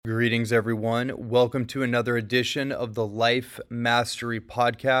Greetings, everyone. Welcome to another edition of the Life Mastery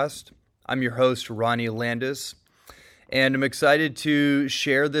Podcast. I'm your host, Ronnie Landis, and I'm excited to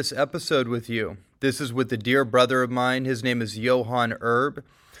share this episode with you. This is with a dear brother of mine. His name is Johann,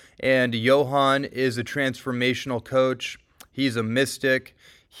 and Johann is a transformational coach. He's a mystic.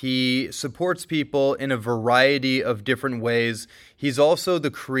 He supports people in a variety of different ways. He's also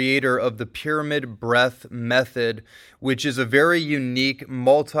the creator of the Pyramid Breath Method, which is a very unique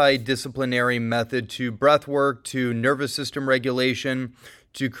multidisciplinary method to breath work, to nervous system regulation,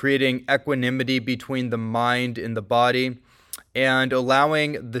 to creating equanimity between the mind and the body, and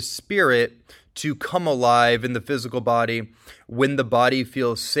allowing the spirit to come alive in the physical body when the body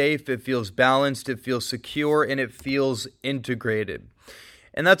feels safe, it feels balanced, it feels secure, and it feels integrated.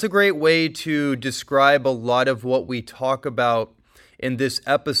 And that's a great way to describe a lot of what we talk about in this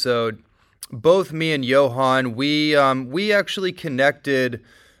episode. Both me and Johann, we actually connected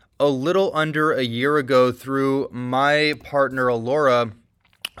a little under a year ago through my partner, Alora,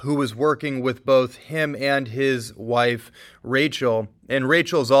 who was working with both him and his wife, Rachel. And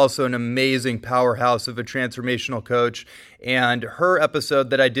Rachel is also an amazing powerhouse of a transformational coach. And her episode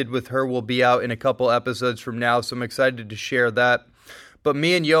that I did with her will be out in a couple episodes from now, so I'm excited to share that. But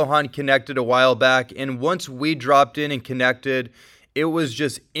me and Johann connected a while back, and once we dropped in and connected, it was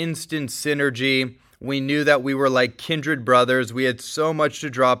just instant synergy. We knew that we were like kindred brothers. We had so much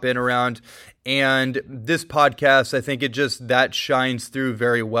to drop in around, and this podcast, I think that shines through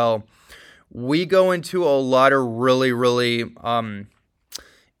very well. We go into a lot of really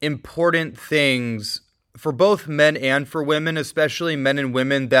important things for both men and for women, especially men and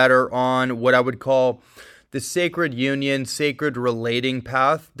women that are on what I would call the sacred union, sacred relating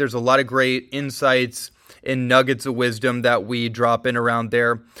path. There's a lot of great insights and nuggets of wisdom that we drop in around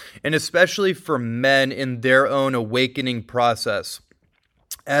there, and especially for men in their own awakening process.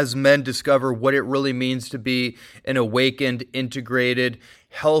 As men discover what it really means to be an awakened, integrated,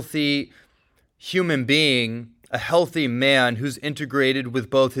 healthy human being, a healthy man who's integrated with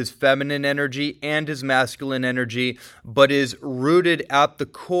both his feminine energy and his masculine energy, but is rooted at the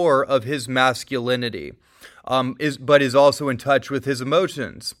core of his masculinity. But is also in touch with his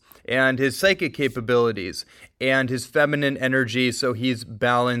emotions and his psychic capabilities and his feminine energy, so he's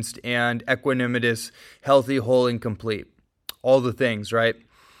balanced and equanimitous, healthy, whole, and complete. All the things, right?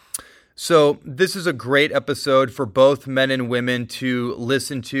 So this is a great episode for both men and women to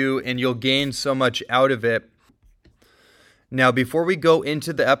listen to, and you'll gain so much out of it. Now, before we go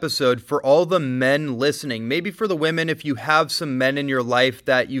into the episode, for all the men listening, maybe for the women, if you have some men in your life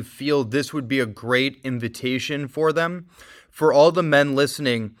that you feel this would be a great invitation for them, for all the men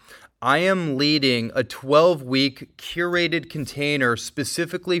listening, I am leading a 12-week curated container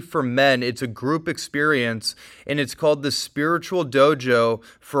specifically for men. It's a group experience, and it's called the Spiritual Dojo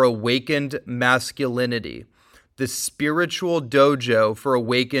for Awakened Masculinity. The Spiritual Dojo for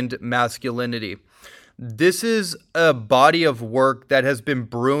Awakened Masculinity. This is a body of work that has been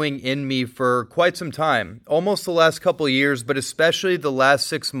brewing in me for quite some time, almost the last couple of years, but especially the last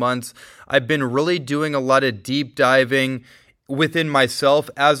 6 months. I've been really doing a lot of deep diving within myself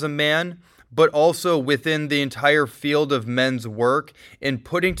as a man, but also within the entire field of men's work, and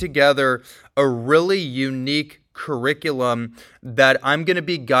putting together a really unique curriculum that I'm going to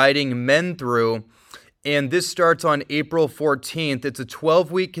be guiding men through. And this starts on April 14th. It's a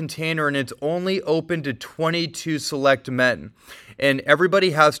 12-week container, and it's only open to 22 select men. And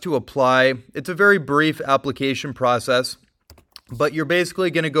everybody has to apply. It's a very brief application process, but you're basically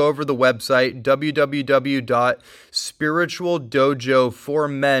going to go over the website,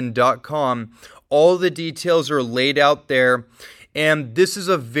 www.spiritualdojoformen.com. All the details are laid out there. And this is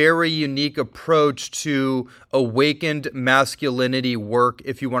a very unique approach to awakened masculinity work,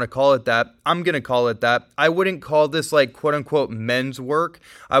 if you want to call it that. I'm going to call it that. I wouldn't call this like quote unquote men's work.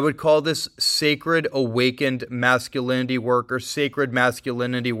 I would call this sacred awakened masculinity work, or sacred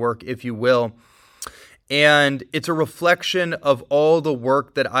masculinity work, if you will. And it's a reflection of all the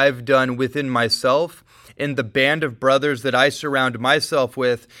work that I've done within myself and the band of brothers that I surround myself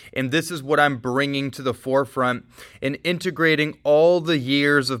with. And this is what I'm bringing to the forefront and integrating all the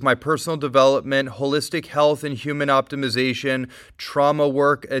years of my personal development, holistic health and human optimization, trauma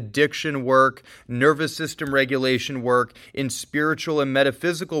work, addiction work, nervous system regulation work, in spiritual and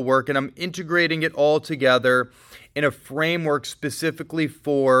metaphysical work. And I'm integrating it all together in a framework specifically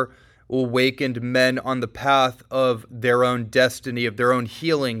for awakened men on the path of their own destiny, of their own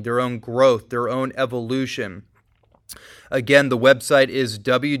healing, their own growth, their own evolution. Again, the website is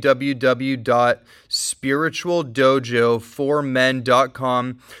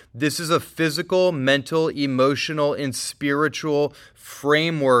www.spiritualdojo4men.com. This is a physical, mental, emotional, and spiritual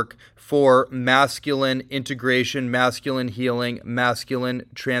framework for masculine integration, masculine healing, masculine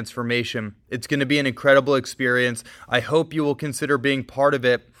transformation. It's going to be an incredible experience. I hope you will consider being part of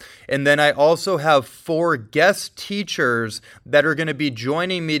it. And then I also have 4 guest teachers that are going to be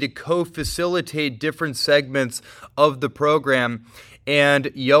joining me to co-facilitate different segments of the program.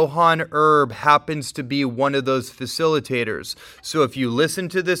 And Johann happens to be one of those facilitators. So if you listen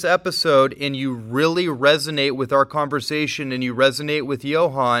to this episode and you really resonate with our conversation and you resonate with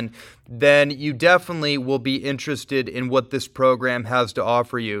Johann, then you definitely will be interested in what this program has to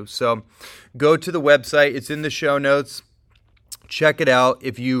offer you. So go to the website. It's in the show notes. Check it out.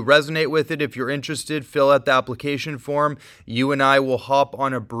 If you resonate with it, if you're interested, fill out the application form. You and I will hop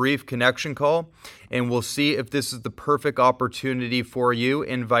on a brief connection call, and we'll see if this is the perfect opportunity for you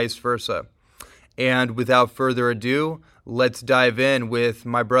and vice versa. And without further ado, let's dive in with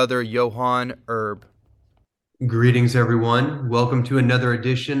my brother, Johann Erb. Greetings, everyone. Welcome to another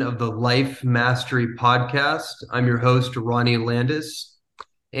edition of the Life Mastery Podcast. I'm your host, Ronnie Landis.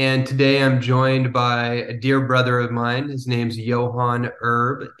 And today I'm joined by a dear brother of mine. His name's Johann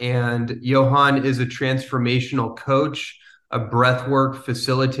Erb. And Johann is a transformational coach, a breathwork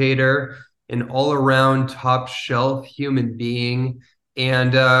facilitator, an all-around top-shelf human being,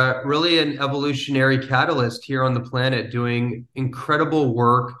 and really an evolutionary catalyst here on the planet, doing incredible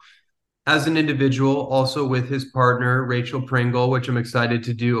work as an individual, also with his partner, Rachel Pringle, which I'm excited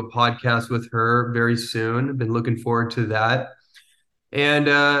to do a podcast with her very soon. I've been looking forward to that. And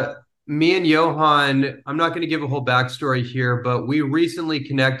me and Johann, I'm not going to give a whole backstory here, but we recently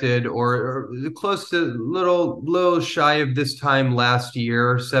connected, or close to little shy of this time last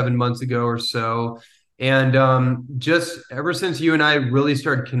year, 7 months ago or so. And just ever since you and I really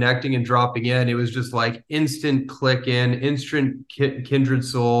started connecting and dropping in, it was just like instant click in, instant kindred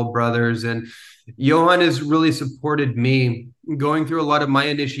soul brothers. And Johann has really supported me going through a lot of my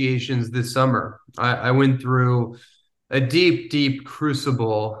initiations this summer. I went through a deep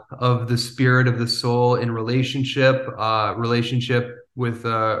crucible of the spirit of the soul in relationship with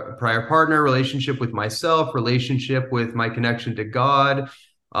a prior partner, relationship with myself, relationship with my connection to God.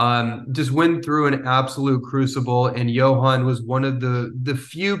 Just went through an absolute crucible, and Johann was one of the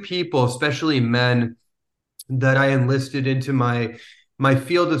few people, especially men, that I enlisted into my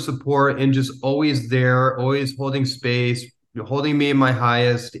field of support, and just always there, always holding space, holding me in my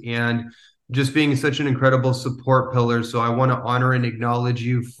highest, and just being such an incredible support pillar. So I want to honor and acknowledge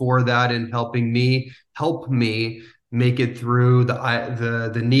you for that and help me make it through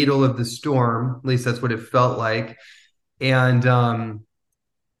the needle of the storm. At least that's what it felt like. And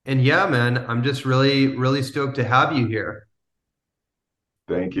yeah, man, I'm just really stoked to have you here.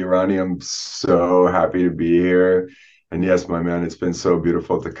 Thank you, Ronnie. I'm so happy to be here. And yes, my man, it's been so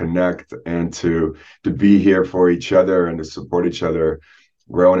beautiful to connect and to be here for each other and to support each other,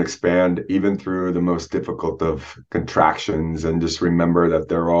 grow and expand even through the most difficult of contractions, and just remember that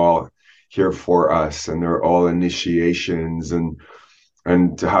they're all here for us and they're all initiations, and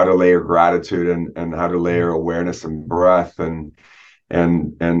to how to layer gratitude and how to layer awareness and breath and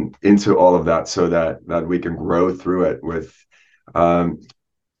into all of that, so that we can grow through it with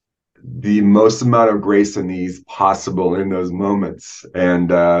the most amount of grace and ease possible in those moments. And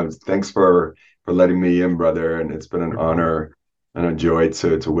thanks for letting me in, brother. And it's been an honor and a joy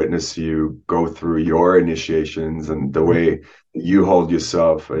to witness you go through your initiations and the way you hold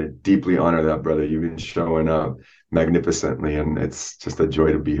yourself. I deeply honor that, brother. You've been showing up magnificently, and it's just a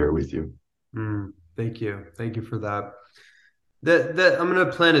joy to be here with you. Thank you for that. That I'm going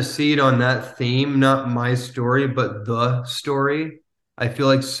to plant a seed on that theme, not my story, but the story. I feel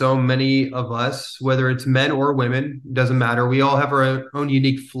like so many of us, whether it's men or women, doesn't matter. We all have our own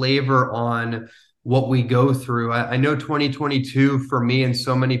unique flavor on what we go through. I know 2022 for me and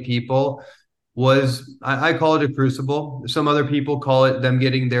so many people was, I call it a crucible. Some other people call it them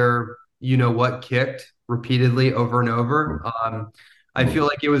getting their, kicked repeatedly over and over. I feel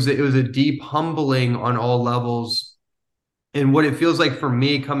like it was a deep humbling on all levels. And what it feels like for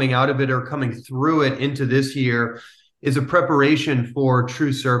me coming out of it or coming through it into this year is a preparation for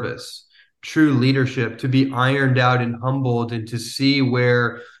true service, true leadership, to be ironed out and humbled, and to see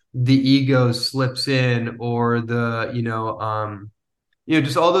where the ego slips in, or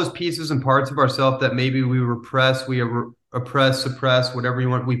just all those pieces and parts of ourselves that maybe we repress, oppress, suppress, whatever you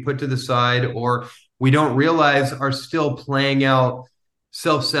want, we put to the side, or we don't realize are still playing out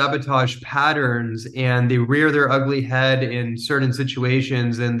self-sabotage patterns, and they rear their ugly head in certain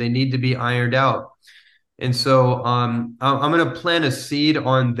situations, and they need to be ironed out. And so I'm going to plant a seed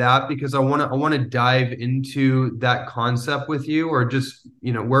on that because I want to dive into that concept with you, or just,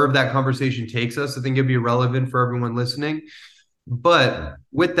 wherever that conversation takes us. I think it'd be relevant for everyone listening. But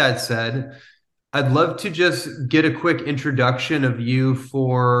with that said, I'd love to just get a quick introduction of you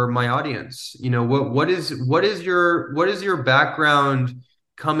for my audience. What is your background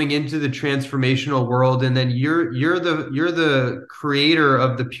coming into the transformational world? And then you're the creator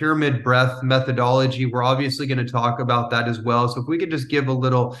of the pyramid breath methodology. We're obviously going to talk about that as well. So if we could just give a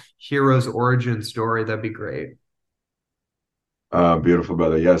little hero's origin story, that'd be great. Beautiful,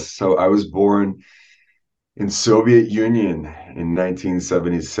 brother. Yes. So I was born in Soviet Union in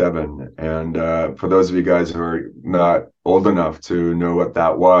 1977. And for those of you guys who are not old enough to know what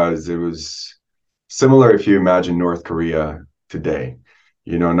that was, it was similar if you imagine North Korea today.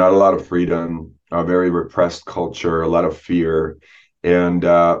 Not a lot of freedom, a very repressed culture, a lot of fear, and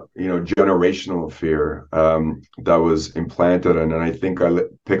generational fear that was implanted. And I think I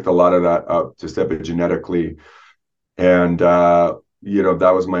picked a lot of that up just epigenetically. And that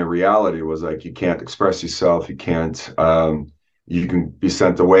was my reality, was like, you can't express yourself, you can't you can be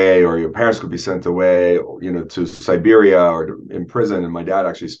sent away, or your parents could be sent away, to Siberia or in prison. And my dad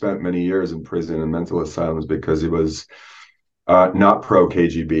actually spent many years in prison and mental asylums because he was not pro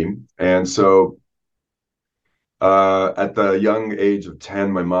KGB. And so at the young age of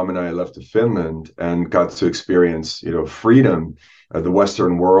 10, my mom and I left to Finland and got to experience, freedom, the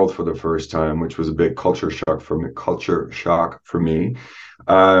Western world for the first time, which was a big culture shock for me.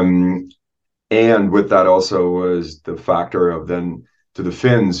 Um, and with that also was the factor of then to the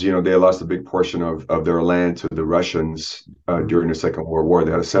Finns, they lost a big portion of their land to the Russians during the Second World War.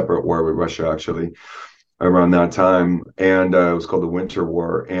 They had a separate war with Russia actually around that time, and it was called the Winter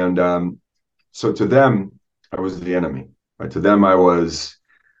War. And so to them, I was the enemy. Right? To them, I was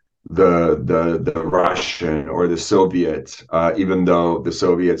the Russian or the Soviet, even though the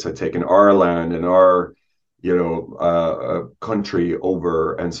Soviets had taken our land and our country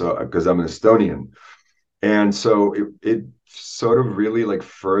over. And so because I'm an Estonian, and so it sort of really like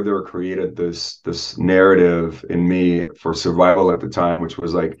further created this narrative in me for survival at the time, which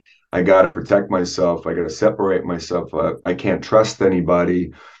was like, I got to protect myself, I got to separate myself, I can't trust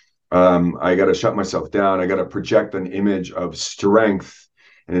anybody, I got to shut myself down. I got to project an image of strength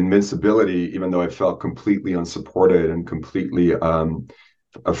and invincibility, even though I felt completely unsupported and completely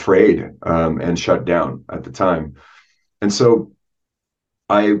afraid and shut down at the time. And so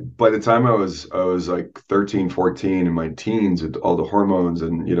by the time I was like 13, 14 in my teens with all the hormones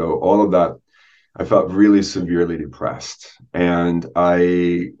and, all of that, I felt really severely depressed. And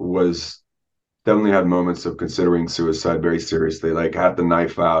I was definitely had moments of considering suicide very seriously, like had the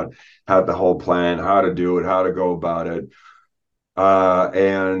knife out, had the whole plan, how to do it, how to go about it.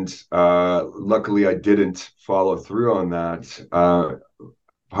 And luckily, I didn't follow through on that.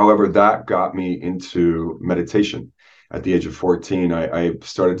 However, that got me into meditation. At the age of 14, I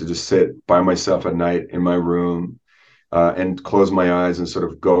started to just sit by myself at night in my room and close my eyes and sort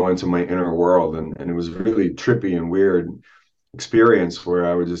of go into my inner world. And it was really trippy and weird experience where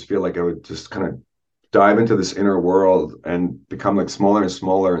I would just feel like I would just kind of dive into this inner world and become like smaller and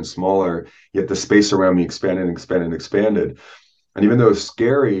smaller and smaller, yet the space around me expanded and expanded and expanded. And even though it was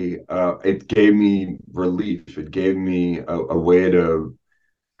scary, it gave me relief. It gave me a way to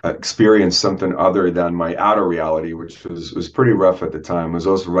experience something other than my outer reality, which was pretty rough at the time. I was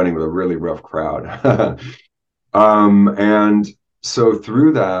also running with a really rough crowd. And so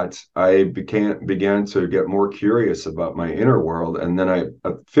through that, I began to get more curious about my inner world. And then at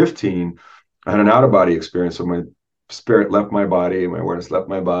 15, I had an out of body experience. So my spirit left my body, my awareness left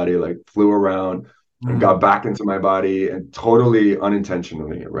my body, like flew around and got back into my body, and totally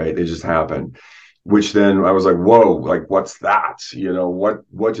unintentionally, right? It just happened. Which then I was like, whoa, like what's that?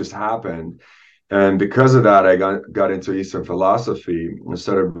 What just happened? And because of that, I got into Eastern philosophy and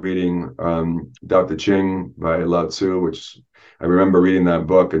started reading Tao Te Ching by Lao Tzu, which I remember reading that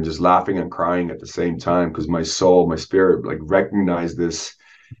book and just laughing and crying at the same time, because my soul, my spirit, like recognized this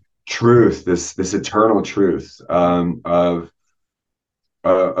truth, this eternal truth of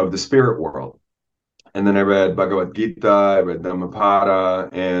the spirit world. And then I read Bhagavad Gita, I read Dhammapada,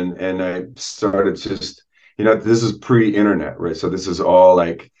 and I started just, this is pre-internet, right? So this is all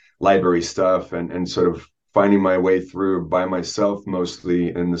like library stuff and sort of finding my way through by myself,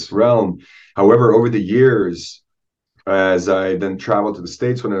 mostly in this realm. However, over the years, as I then traveled to the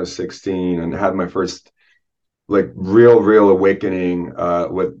States when I was 16 and had my first like real awakening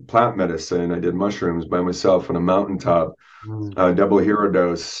with plant medicine, I did mushrooms by myself on a mountaintop, double hero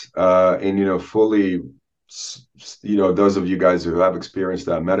dose, and fully, those of you guys who have experienced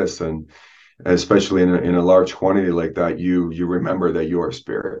that medicine, especially in a large quantity like that, you remember that you are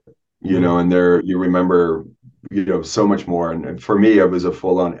spirit, Mm, and there you remember, so much more. And for me, it was a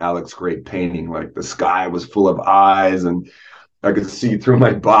full-on Alex Grey painting. Like the sky was full of eyes, and I could see through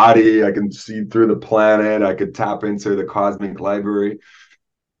my body, I could see through the planet, I could tap into the cosmic library.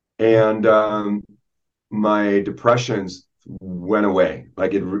 mm, And my depressions went away,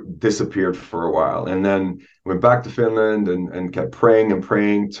 like it disappeared for a while, and then went back to Finland, and kept praying and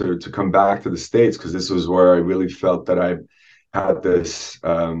praying to come back to the States, because this was where I really felt that I had this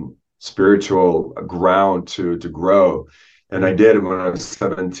spiritual ground to grow. And I mm, did. When I was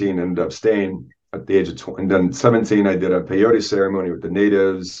 17, ended up staying at the age of 20. And then 17, I did a peyote ceremony with the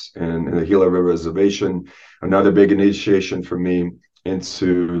natives in the Gila River Reservation, another big initiation for me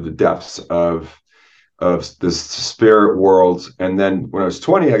into the depths of this spirit world. And then when I was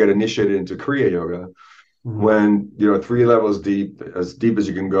 20, I got initiated into Kriya Yoga, mm, when, 3 levels deep as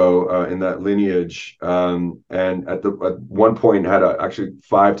you can go in that lineage. And at one point had actually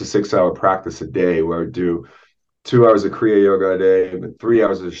 5 to 6 hour practice a day, where I would do 2 hours of Kriya Yoga a day, and 3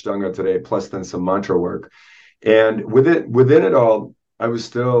 hours of Ashtanga today, plus then some mantra work. And within it all, I was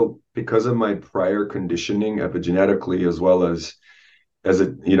still, because of my prior conditioning epigenetically, as well as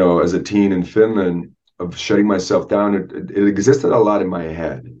a teen in Finland, of shutting myself down. It existed a lot in my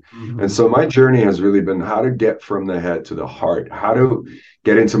head. And mm, so my journey has really been how to get from the head to the heart, how to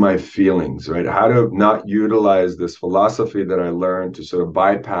get into my feelings, right? How to not utilize this philosophy that I learned to sort of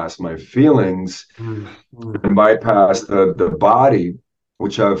bypass my feelings mm, mm, and bypass the body,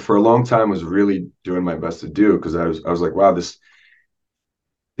 which I, for a long time, was really doing my best to do, because I was like, wow, this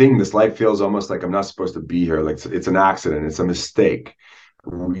life feels almost like I'm not supposed to be here. Like it's an accident, it's a mistake.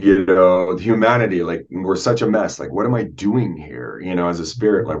 Humanity, like we're such a mess. Like, what am I doing here? As a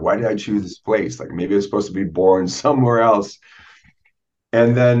spirit, like, why did I choose this place? Like, maybe I was supposed to be born somewhere else.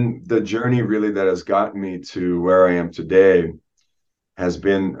 And then the journey really that has gotten me to where I am today has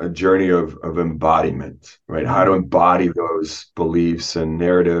been a journey of embodiment, right? How to mm, embody those beliefs and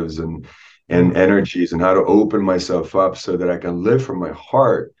narratives and mm, energies, and how to open myself up so that I can live from my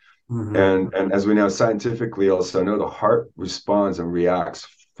heart. mm, And as we now scientifically also know, the heart responds and reacts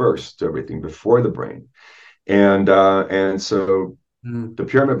first to everything before the brain. And so mm. the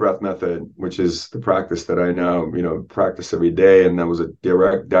pyramid breath method, which is the practice that I now, practice every day, and that was a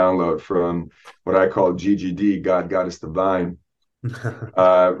direct download from what I call GGD, God, Goddess Divine,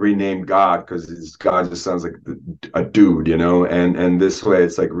 renamed God, because God just sounds like a dude, and this way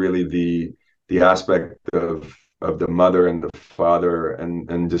it's like really the aspect of the mother and the father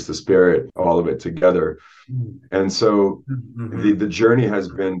and just the spirit, all of it together. Mm, And so the mhm, the journey has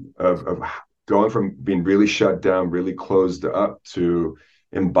been of going from being really shut down, really closed up, to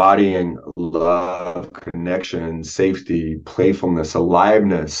embodying love, connection, safety, playfulness,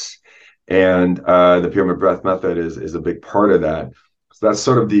 aliveness. And the pyramid breath method is a big part of that. So that's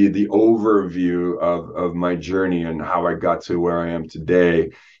sort of the overview of my journey and how I got to where I am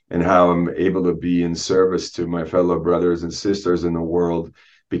today, and how I'm able to be in service to my fellow brothers and sisters in the world,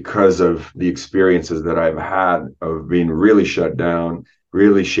 because of the experiences that I've had of being really shut down,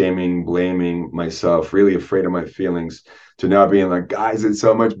 really shaming, blaming myself, really afraid of my feelings, to now being like, guys, it's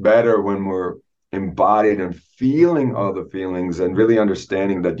so much better when we're embodied and feeling all the feelings, and really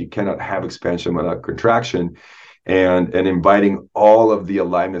understanding that you cannot have expansion without contraction, and inviting all of the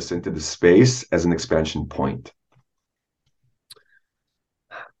aliveness into the space as an expansion point.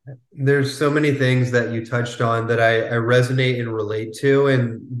 There's so many things that you touched on that I resonate and relate to,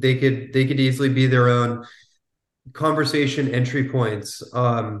 and they could easily be their own conversation entry points.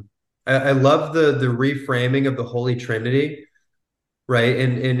 I love the reframing of the Holy Trinity, right?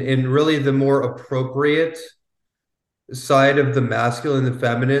 And really the more appropriate side of the masculine, the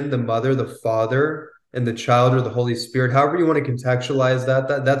feminine, the mother, the father, and the child or the Holy Spirit, however you want to contextualize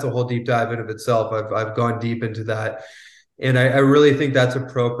that's a whole deep dive in of itself. I've gone deep into that. And I really think that's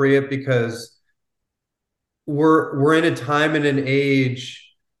appropriate because we're in a time and an age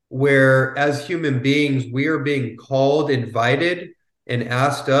where as human beings we are being called, invited, and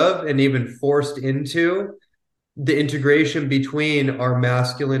asked of, and even forced into the integration between our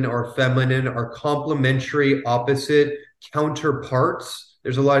masculine, our feminine, our complementary opposite counterparts.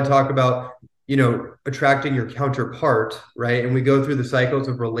 There's a lot of talk about, attracting your counterpart, right? And we go through the cycles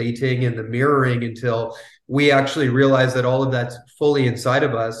of relating and the mirroring until we actually realize that all of that's fully inside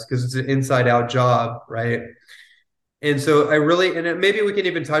of us because it's an inside out job, right? And so maybe we can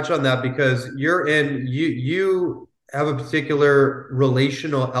even touch on that because you have a particular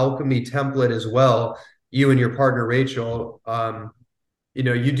relational alchemy template as well. You and your partner Rachel,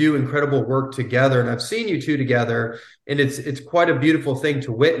 you do incredible work together, and I've seen you two together, and it's quite a beautiful thing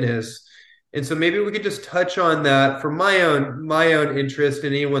to witness. And so maybe we could just touch on that for my own interest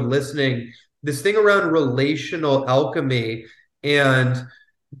and anyone listening, this thing around relational alchemy and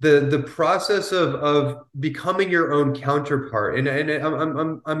the process of becoming your own counterpart. And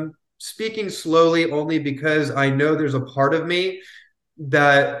I'm speaking slowly only because I know there's a part of me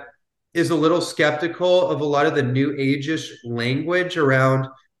that is a little skeptical of a lot of the new age-ish language around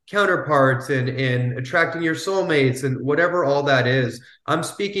counterparts and attracting your soulmates and whatever all that is. I'm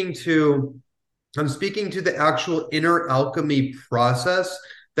speaking to the actual inner alchemy process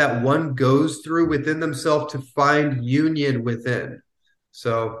that one goes through within themselves to find union within.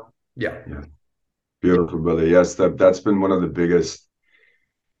 So, yeah. Yeah, beautiful, brother. Yes, that's been one of the biggest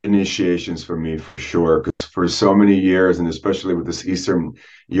initiations for me for sure. Because for so many years, and especially with this Eastern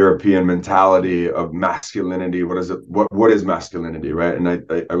European mentality of masculinity, what is it? What is masculinity, right? And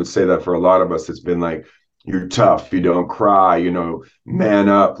I would say that for a lot of us, it's been like you're tough, you don't cry, man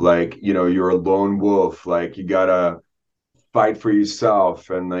up, like you're a lone wolf, like you gotta fight for yourself,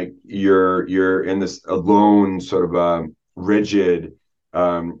 and like you're in this alone sort of rigid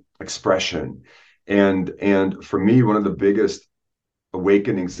expression. And for me, one of the biggest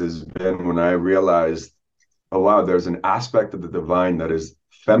awakenings has been when I realized, oh wow, there's an aspect of the divine that is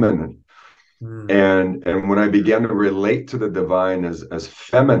feminine. Mm. And when I began to relate to the divine as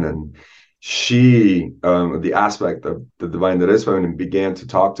feminine, she the aspect of the divine that is feminine began to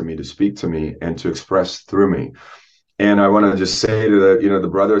talk to me, to speak to me, and to express through me. And I want to just say to the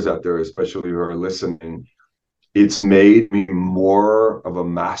brothers out there, especially who are listening, it's made me more of a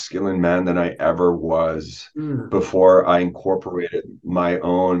masculine man than I ever was Mm. before I incorporated my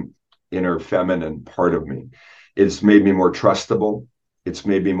own inner feminine part of me. It's made me more trustable. It's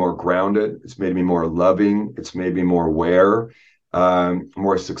made me more grounded. It's made me more loving. It's made me more aware,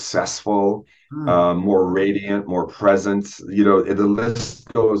 more successful, Mm. more radiant, more present. The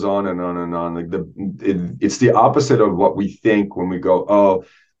list goes on and on and on. Like it's the opposite of what we think when we go, oh,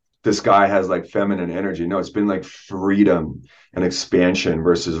 this guy has like feminine energy. No, it's been like freedom and expansion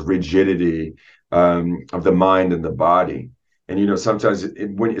versus rigidity of the mind and the body. And sometimes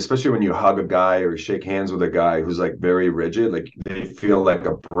especially when you hug a guy or shake hands with a guy who's like very rigid, like they feel like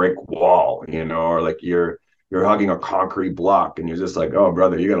a brick wall, or like you're hugging a concrete block, and you're just like, oh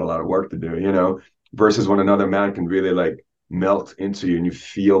brother, you got a lot of work to do, versus when another man can really like melt into you and you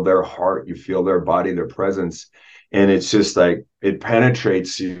feel their heart, you feel their body, their presence, and it's just like it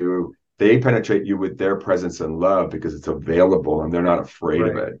penetrates you. They penetrate you with their presence and love because it's available and they're not afraid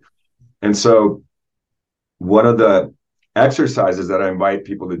of Right. it. And so one of the exercises that I invite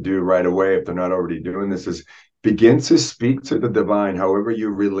people to do right away, if they're not already doing this, is begin to speak to the divine, however you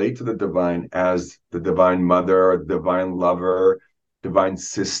relate to the divine, as the divine mother, divine lover, divine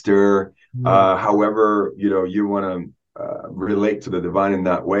sister, Mm. however you want to relate to the divine in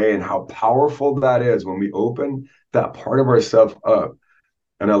that way, and how powerful that is when we open that part of ourselves up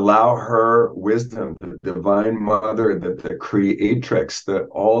and allow her wisdom, the divine mother, the creatrix,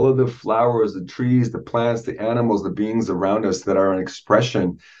 all of the flowers, the trees, the plants, the animals, the beings around us that are an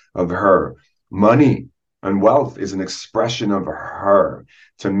expression of her. Money and wealth is an expression of her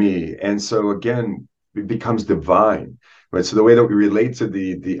to me. And so again, it becomes divine. Right. So the way that we relate to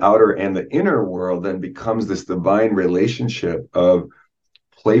the outer and the inner world then becomes this divine relationship of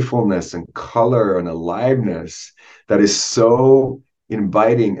playfulness and color and aliveness that is so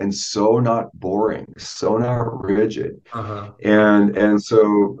inviting and so not boring, so not rigid. Uh-huh. And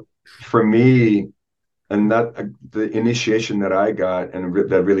so for me, and that the initiation that I got and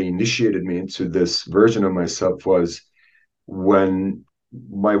that really initiated me into this version of myself was when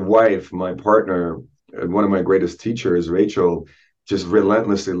my wife, my partner, one of my greatest teachers, Rachel, just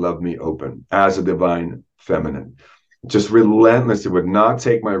relentlessly loved me open as a divine feminine, just relentlessly would not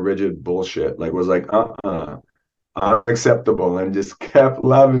take my rigid bullshit, like was like unacceptable, and just kept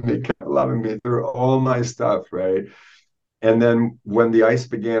loving me through all my stuff, right? And then when the ice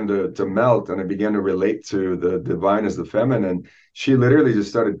began to melt and I began to relate to the divine as the feminine, she literally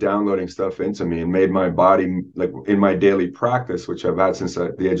just started downloading stuff into me and made my body, like in my daily practice, which I've had since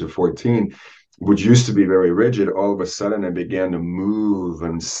the age of 14, which used to be very rigid. All of a sudden I began to move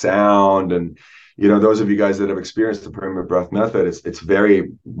and sound. And those of you guys that have experienced the pyramid breath method, it's very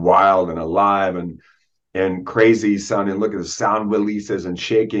wild and alive and crazy sounding. Look at the sound releases and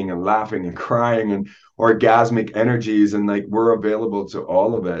shaking and laughing and crying and orgasmic energies. And like we're available to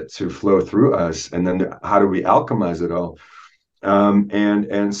all of it to flow through us. And then how do we alchemize it all?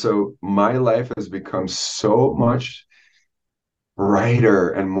 And so my life has become so much brighter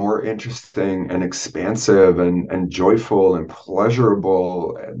and more interesting and expansive and joyful and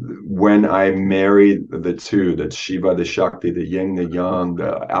pleasurable when I marry the two, the Shiva, the Shakti, the yin, the yang,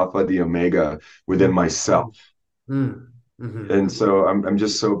 the alpha, the omega within Mm, myself. mm, mhm. And so I'm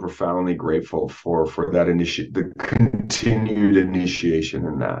just so profoundly grateful for that the continued initiation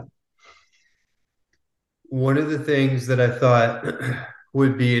in that. One of the things that I thought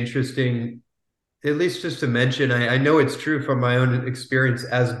would be interesting, at least just to mention, I know it's true from my own experience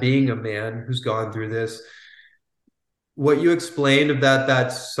as being a man who's gone through this. What you explained of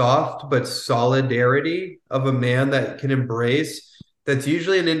that soft but solidarity of a man that can embrace, that's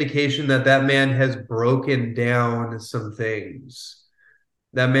usually an indication that that man has broken down some things.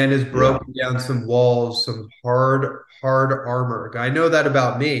 That man has Yeah. broken down some walls, some hard armor. I know that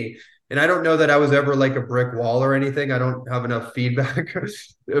about me. And I don't know that I was ever like a brick wall or anything. I don't have enough feedback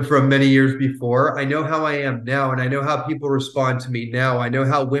from many years before. I know how I am now, and I know how people respond to me now. I know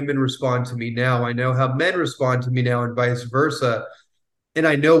how women respond to me now. I know how men respond to me now, and vice versa. And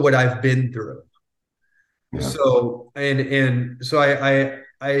I know what I've been through. Yeah. So and so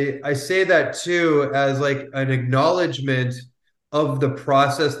I say that too as like an acknowledgement of the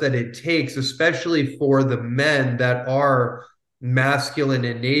process that it takes, especially for the men that are masculine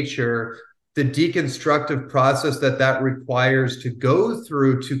in nature, the deconstructive process that requires to go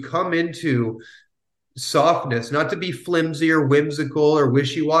through to come into softness, not to be flimsy or whimsical or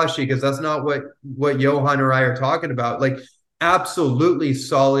wishy-washy, because that's not what Johann or I are talking about. Like absolutely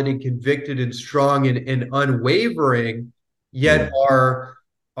solid and convicted and strong and unwavering, yet Mm.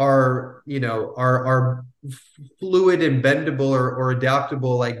 are fluid and bendable or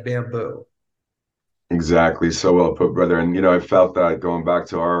adaptable like bamboo. Exactly. So well put, brother. And I felt that going back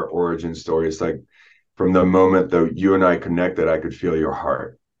to our origin story, it's like from the moment that you and I connected, I could feel your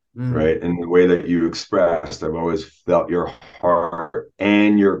heart, Mm, right? And the way that you expressed, I've always felt your heart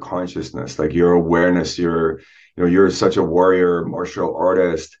and your consciousness, like your awareness. You're such a warrior, martial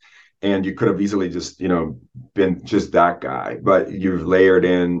artist, and you could have easily just, been just that guy, but you've layered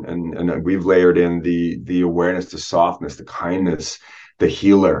in, and we've layered in the awareness, the softness, the kindness, the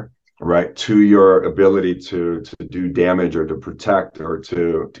healer, right, to your ability to do damage or to protect or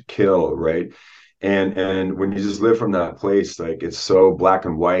to kill, right? And when you just live from that place, like it's so black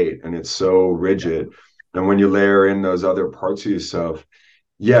and white and it's so rigid. And when you layer in those other parts of yourself,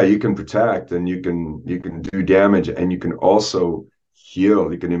 yeah, you can protect and you can do damage and you can also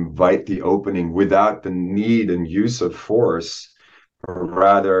heal. You can invite the opening without the need and use of force, or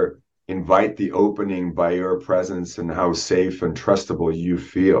rather invite the opening by your presence and how safe and trustable you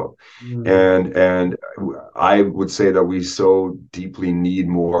feel. mm, And I would say that we so deeply need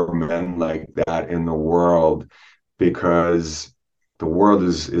more men like that in the world, because the world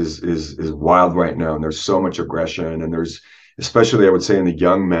is wild right now, and there's so much aggression, and there's, especially I would say, in the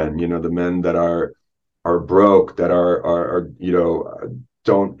young men, the men that are broke, that are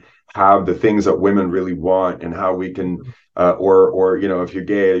don't have the things that women really want, and how we can or if you're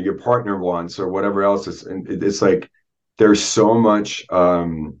gay, your partner wants, or whatever else. It's like there's so much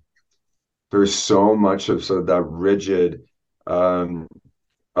of sort of that rigid, um,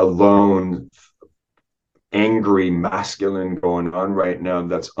 alone, angry masculine going on right now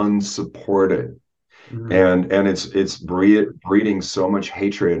that's unsupported, mm, and it's breeding so much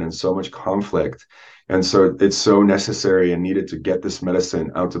hatred and so much conflict. And so it's so necessary and needed to get this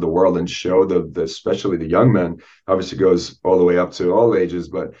medicine out to the world and show the especially the young men. Obviously goes all the way up to all ages,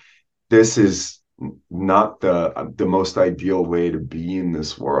 but this is not the most ideal way to be in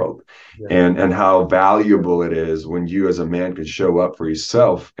this world. yeah. And how valuable it is when you as a man can show up for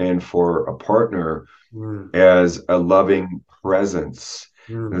yourself and for a partner Mm, as a loving presence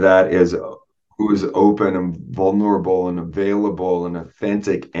mm, that is, who is open and vulnerable and available and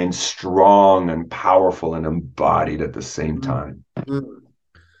authentic and strong and powerful and embodied at the same mm, time. mm.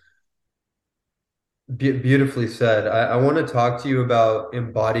 Beautifully said. I want to talk to you about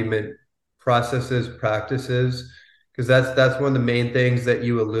embodiment processes, practices, because that's one of the main things that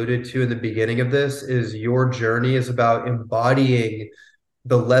you alluded to in the beginning of this is your journey is about embodying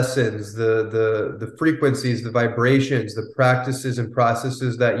the lessons, the frequencies, the vibrations, the practices and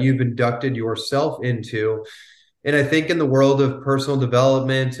processes that you've inducted yourself into. And I think in the world of personal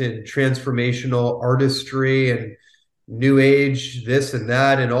development and transformational artistry and new age, this and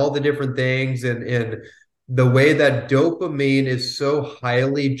that, and all the different things, and the way that dopamine is so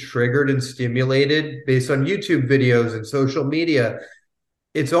highly triggered and stimulated based on YouTube videos and social media,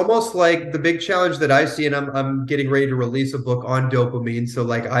 it's almost like the big challenge that I see, and I'm getting ready to release a book on dopamine. So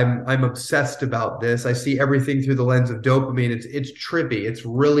like I'm obsessed about this. I see everything through the lens of dopamine. It's trippy. It's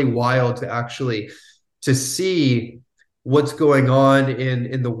really wild to actually to see what's going on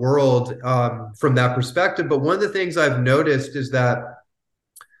in the world from that perspective. But one of the things I've noticed is that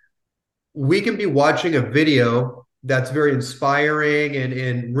we can be watching a video that's very inspiring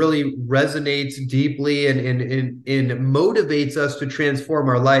and really resonates deeply and motivates us to transform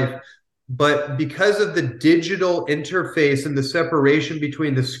our life. But because of the digital interface and the separation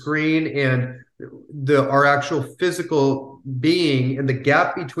between the screen and our actual physical being and the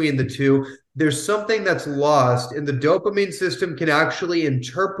gap between the two, there's something that's lost, and the dopamine system can actually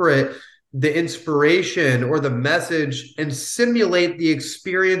interpret the inspiration or the message and simulate the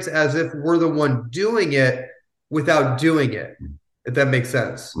experience as if we're the one doing it without doing it, if that makes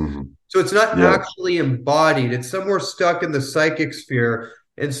sense. Mm-hmm. So it's not Yeah. actually embodied, it's somewhere stuck in the psychic sphere.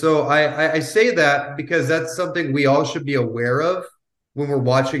 And so I say that because that's something we all should be aware of when we're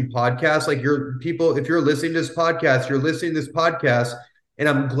watching podcasts. Like, if you're listening to this podcast, you're listening to this podcast, and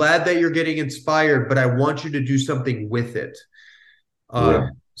I'm glad that you're getting inspired, but I want you to do something with it. Yeah.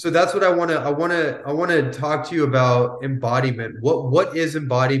 So that's what I want to talk to you about embodiment. What is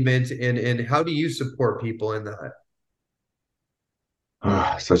embodiment, and how do you support people in that?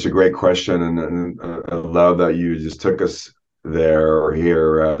 Such a great question, and I love that you just took us there, or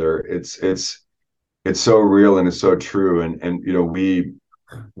here rather. It's so real and it's so true, and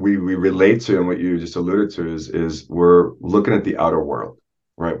we relate to, and what you just alluded to is we're looking at the outer world,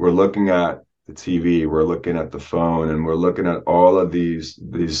 right? We're looking at the TV, we're looking at the phone, and we're looking at all of these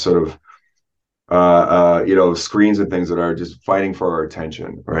sort of screens and things that are just fighting for our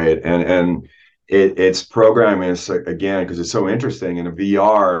attention, right? And it's programming. It's like, again, because it's so interesting, and a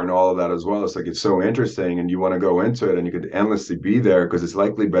VR and all of that as well. It's like, it's so interesting, and you want to go into it, and you could endlessly be there because it's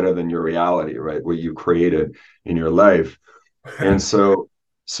likely better than your reality, right? What you created in your life. And so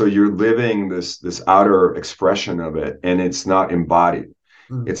you're living this outer expression of it, and it's not embodied.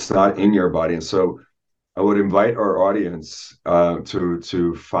 Mm. It's not in your body. And so I would invite our audience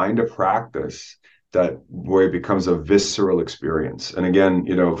to find a practice that where it becomes a visceral experience. And again,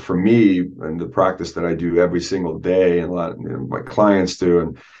 for me, and the practice that I do every single day, and a lot of my clients do,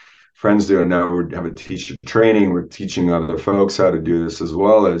 and friends do, and now we have a teacher training. We're teaching other folks how to do this as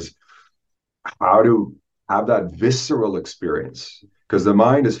well, as how to have that visceral experience. Because the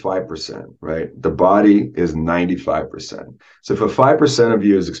mind is 5%, right? The body is 95%. So if a 5% of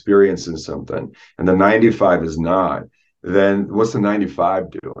you is experiencing something and the 95 is not, then what's the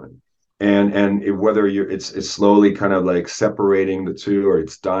 95 doing? And whether it's slowly kind of like separating the two, or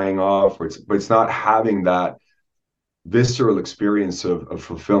it's dying off, but it's not having that visceral experience of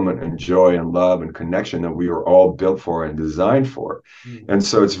fulfillment and joy and love and connection that we are all built for and designed for. Mm. And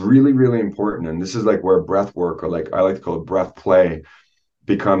so it's really, really important. And this is like where breath work, or like I like to call it breath play,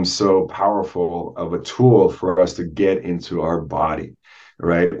 becomes so powerful of a tool for us to get into our body,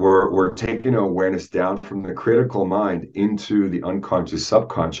 right? We're taking awareness down from the critical mind into the unconscious,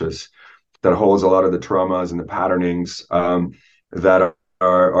 subconscious, that holds a lot of the traumas and the patternings that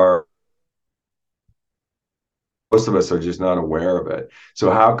are most of us are just not aware of it. So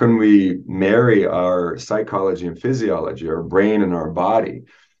how can we marry our psychology and physiology, our brain and our body,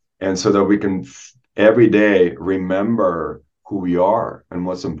 and so that we can every day remember who we are and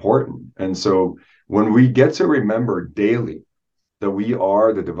what's important? And so when we get to remember daily that we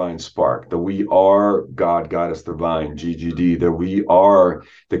are the divine spark, that we are God, Goddess Divine, GGD, that we are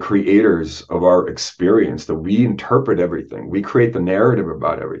the creators of our experience, that we interpret everything, we create the narrative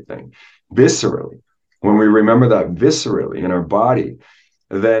about everything viscerally. When we remember that viscerally in our body,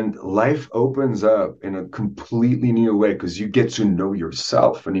 then life opens up in a completely new way, because you get to know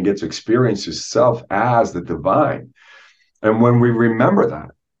yourself and you get to experience yourself as the divine. And when we remember that,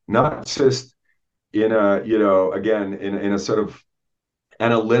 not just in a, again, in a sort of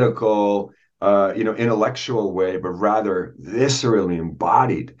analytical, intellectual way, but rather viscerally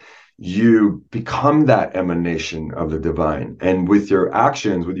embodied, you become that emanation of the divine. And with your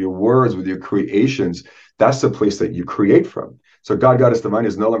actions, with your words, with your creations, that's the place that you create from. So God, Goddess Divine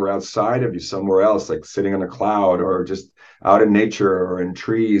is no longer outside of you, somewhere else, like sitting on a cloud, or just out in nature, or in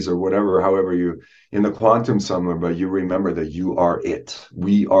trees, or whatever, however you, in the quantum somewhere, but you remember that you are it.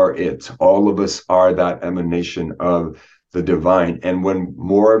 We are it. All of us are that emanation of the divine. And when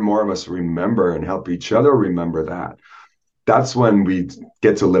more and more of us remember and help each other remember that, that's when we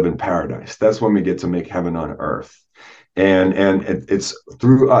get to live in paradise. That's when we get to make heaven on earth. And it's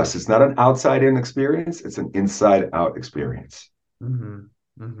through us. It's not an outside in experience. It's an inside out experience. Mm-hmm.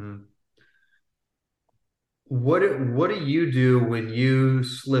 Mm-hmm. What do you do when you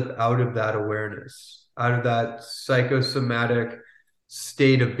slip out of that awareness, out of that psychosomatic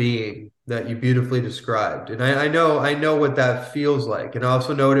state of being that you beautifully described? And I know what that feels like, and I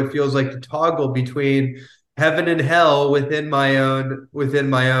also know what it feels like to toggle between heaven and hell within my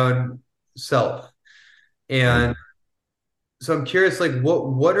own self. And so I'm curious, like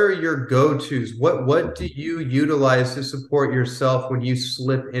what are your go-tos? What do you utilize to support yourself when you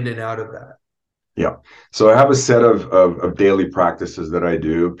slip in and out of that? Yeah. So I have a set of daily practices that I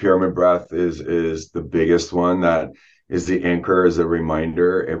do. Pyramid breath is the biggest one that is the anchor, is a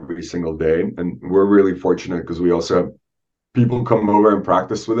reminder every single day. And we're really fortunate because we also have people come over and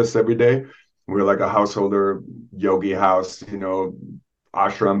practice with us every day. We're like a householder yogi house,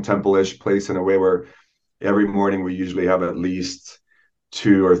 ashram temple-ish place in a way where every morning we usually have at least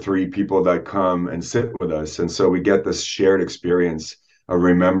two or three people that come and sit with us. And so we get this shared experience of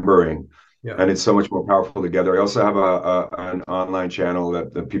remembering. Yeah. And it's so much more powerful together. I also have an online channel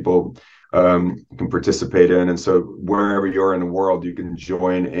that people can participate in. And so wherever you're in the world, you can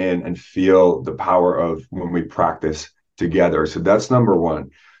join in and feel the power of when we practice together. So that's number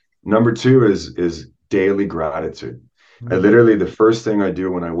one. Number two is daily gratitude. I literally, the first thing I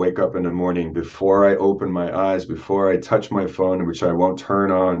do when I wake up in the morning, before I open my eyes, before I touch my phone, which I won't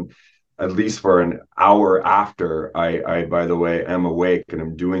turn on at least for an hour after I by the way, am awake and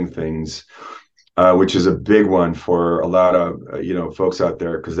I'm doing things, which is a big one for a lot of folks out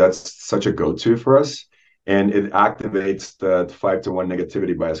there, because that's such a go-to for us. And it activates the 5 to 1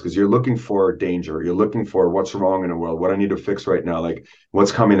 negativity bias, because you're looking for danger. You're looking for what's wrong in the world, what I need to fix right now, like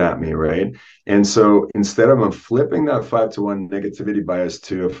what's coming at me, right? And so instead of flipping that 5 to 1 negativity bias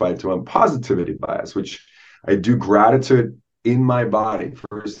to a 5 to 1 positivity bias, which I do gratitude in my body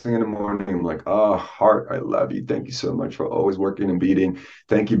first thing in the morning. I'm like, oh, heart, I love you. Thank you so much for always working and beating.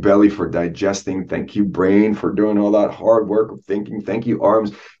 Thank you, belly, for digesting. Thank you, brain, for doing all that hard work of thinking. Thank you,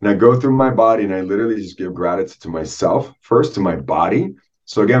 arms. And I go through my body and I literally just give gratitude to myself first, to my body.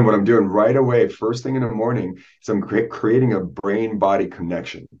 So again, what I'm doing right away, first thing in the morning, is I'm creating a brain-body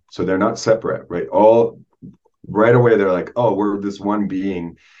connection. So they're not separate, right? All right away, they're like, oh, we're this one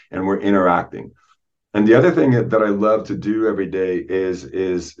being and we're interacting. And the other thing that I love to do every day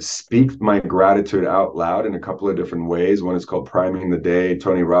is speak my gratitude out loud in a couple of different ways. One is called priming the day.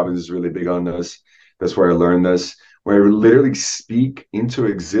 Tony Robbins is really big on this. That's where I learned this, where I literally speak into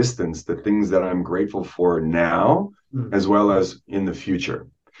existence the things that I'm grateful for now, as well as in the future.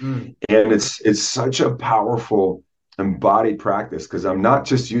 And it's such a powerful embodied practice, because I'm not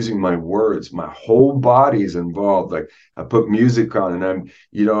just using my words, my whole body's involved. Like I put music on and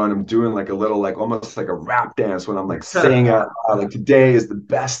I'm doing like a little, like almost like a rap dance when I'm like saying out loud, like today is the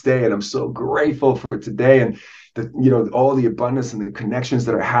best day and I'm so grateful for today, and all the abundance and the connections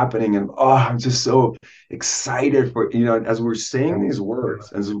that are happening, and I'm just so excited for as we're saying these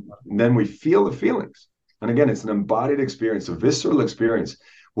words, and then we feel the feelings. And again, it's an embodied experience, a visceral experience.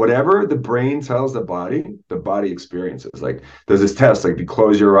 Whatever the brain tells the body experiences. Like there's this test, like if you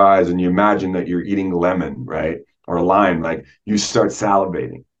close your eyes and you imagine that you're eating lemon, right? Or lime, like you start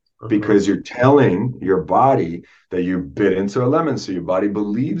salivating because you're telling your body that you bit into a lemon. So your body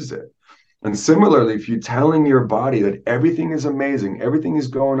believes it. And similarly, if you're telling your body that everything is amazing, everything is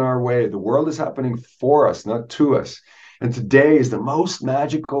going our way, the world is happening for us, not to us, and today is the most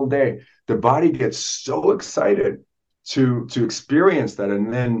magical day, the body gets so excited to experience that.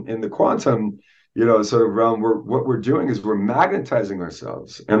 And then in the quantum sort of realm, what we're doing is we're magnetizing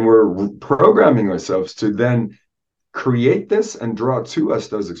ourselves and we're programming ourselves to then create this and draw to us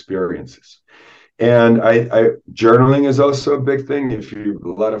those experiences. And I journaling is also a big thing. If you a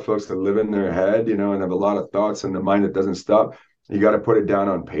lot of folks that live in their head, and have a lot of thoughts in the mind that doesn't stop, you got to put it down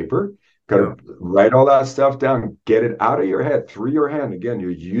on paper. Got to write all that stuff down, get it out of your head through your hand. Again,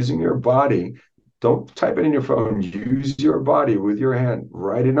 you're using your body. Don't type it in your phone. Use your body with your hand.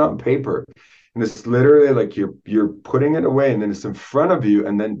 Write it on paper. And it's literally like you're putting it away, and then it's in front of you.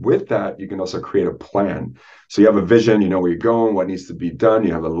 And then with that, you can also create a plan. So you have a vision, you know where you're going, what needs to be done.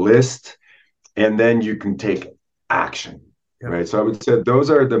 You have a list, and then you can take action. Right. So I would say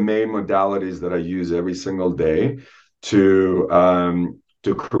those are the main modalities that I use every single day to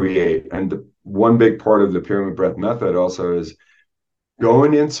create. And one big part of the pyramid breath method also is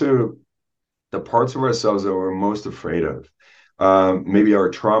going into the parts of ourselves that we're most afraid of. Maybe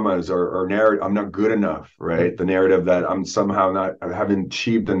our traumas or our narrative, I'm not good enough, right? The narrative that I'm somehow I haven't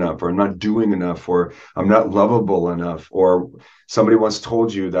achieved enough, or I'm not doing enough, or I'm not lovable enough, or somebody once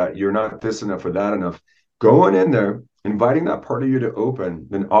told you that you're not this enough or that enough. Going in there, inviting that part of you to open,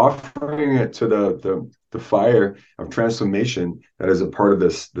 then offering it to the fire of transformation that is a part of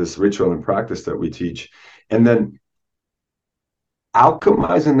this ritual and practice that we teach. And then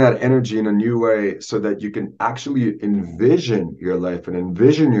alchemizing that energy in a new way so that you can actually envision your life and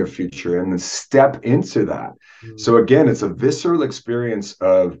envision your future and then step into that. So again, it's a visceral experience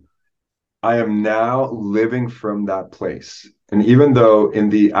of I am now living from that place. And even though in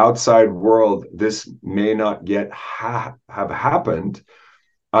the outside world this may not yet have happened,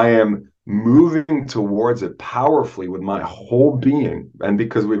 I am moving towards it powerfully with my whole being. And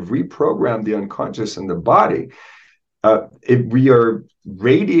because we've reprogrammed the unconscious in the body, we are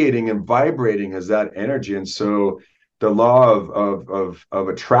radiating and vibrating as that energy. And so the law of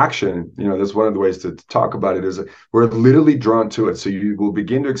attraction, that's one of the ways to talk about it, is we're literally drawn to it. So you will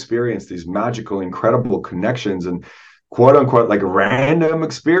begin to experience these magical, incredible connections and quote unquote like random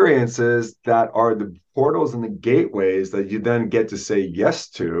experiences that are the portals and the gateways that you then get to say yes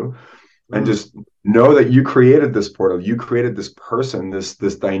to, and Mm. just know that you created this portal, you created this person, this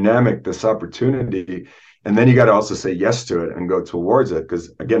dynamic, this opportunity. And then you got to also say yes to it and go towards it,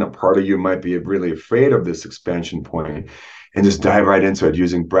 because again, a part of you might be really afraid of this expansion point, and just dive right into it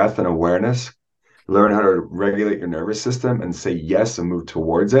using breath and awareness. Learn how to regulate your nervous system and say yes and move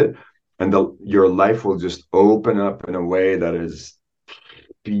towards it, and your life will just open up in a way that is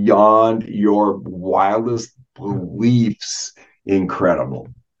beyond your wildest beliefs incredible.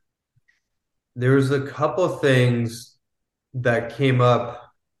 There was a couple things that came up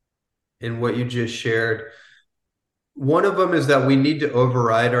in what you just shared. One of them is that we need to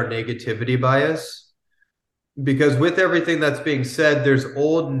override our negativity bias, because with everything that's being said, there's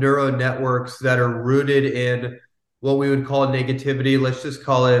old neural networks that are rooted in what we would call negativity. Let's just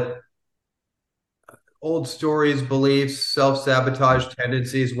call it old stories, beliefs, self-sabotage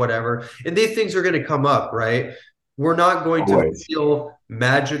tendencies, whatever. And these things are going to come up, right? We're not going to Always. feel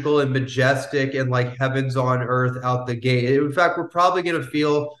magical and majestic and like heavens on earth out the gate. In fact, we're probably going to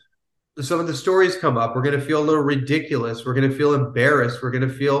feel some of the stories come up. We're going to feel a little ridiculous. We're going to feel embarrassed. We're going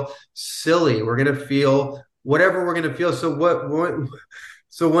to feel silly. We're going to feel whatever we're going to feel. So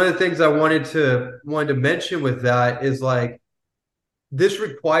one of the things I wanted to mention with that is like, this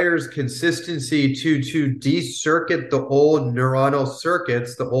requires consistency to de-circuit the old neuronal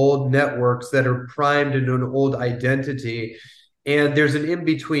circuits, the old networks that are primed into an old identity. And there's an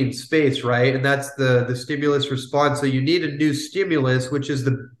in-between space, right? And that's the stimulus response. So you need a new stimulus, which is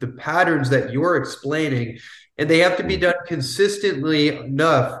the patterns that you're explaining. And they have to be done consistently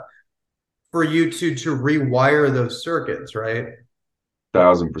enough for you to rewire those circuits, right?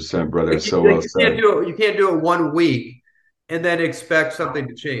 1,000%, brother. Like So like well you can't said. do it, you can't do it 1 week and then expect something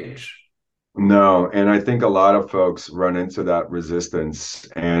to change. No, and I think a lot of folks run into that resistance,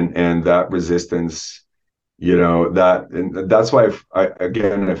 and that resistance, and that's why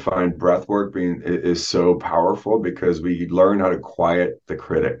again I find breath work is so powerful, because we learn how to quiet the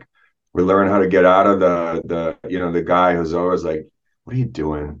critic. We learn how to get out of the guy who's always like, what are you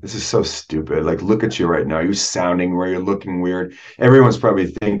doing? This is so stupid. Like, look at you right now. You're sounding weird, you're looking weird. Everyone's probably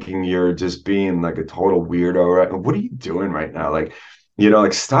thinking you're just being like a total weirdo, right? What are you doing right now? Like,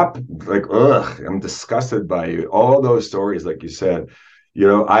 like, stop, like, ugh, I'm disgusted by you. All those stories, like you said,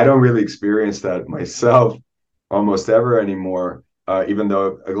 I don't really experience that myself almost ever anymore. Even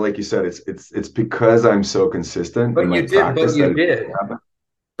though, like you said, it's because I'm so consistent in But my you did, but practice that you it did, happens.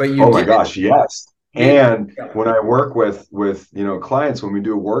 but you Oh my did. gosh, yes. It, And when I work with clients, when we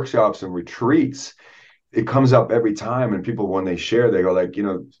do workshops and retreats, it comes up every time. And people, when they share, they go like,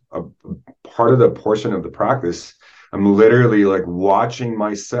 a part of the portion of the practice, I'm literally like watching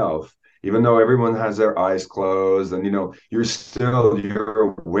myself, even though everyone has their eyes closed, and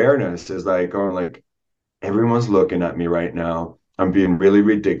your awareness is like going like, everyone's looking at me right now. I'm being really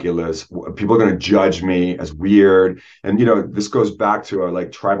ridiculous. People are going to judge me as weird. And, this goes back to our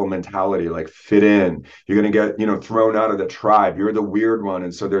like tribal mentality, like fit in. You're going to get, thrown out of the tribe. You're the weird one.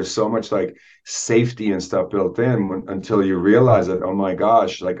 And so there's so much like safety and stuff built in until you realize that, oh my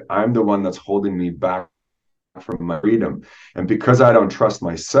gosh, like I'm the one that's holding me back from my freedom. And because I don't trust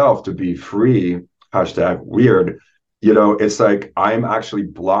myself to be free, hashtag weird, it's like I'm actually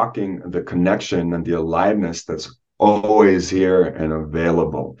blocking the connection and the aliveness that's always here and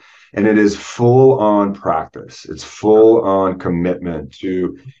available. And it is full on practice. It's full on commitment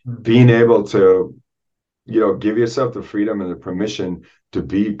to being able to, give yourself the freedom and the permission to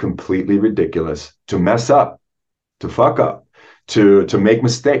be completely ridiculous, to mess up, to fuck up, to make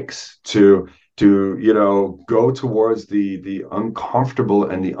mistakes, to go towards the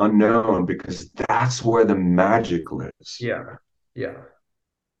uncomfortable and the unknown, because that's where the magic lives. yeah, yeah,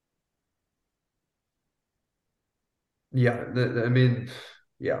 yeah. I mean,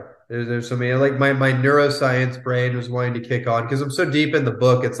 yeah. There's so many like my neuroscience brain was wanting to kick on because I'm so deep in the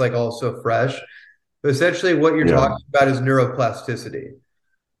book. It's like all so fresh. But essentially, what you're Yeah, talking about is neuroplasticity.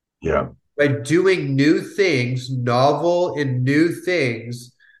 yeah, By doing new things, novel and new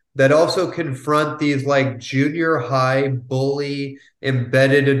things, that also confront these like junior high bully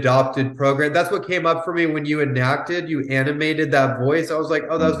embedded adopted program. That's what came up for me when you animated that voice. I was like,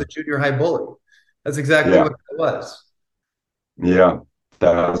 oh, that was the Mm. junior high bully. That's exactly Yeah. what it was. Yeah,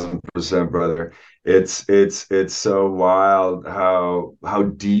 1,000%, brother. It's so wild how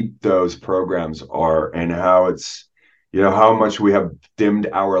deep those programs are, and how it's, how much we have dimmed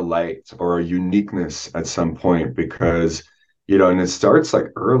our light or our uniqueness at some point, because and it starts like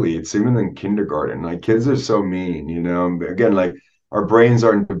early. It's even in kindergarten. Like, kids are so mean, again, like, our brains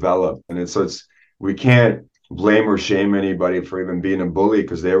aren't developed, and it's we can't blame or shame anybody for even being a bully,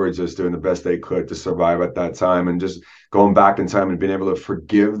 because they were just doing the best they could to survive at that time. And just going back in time and being able to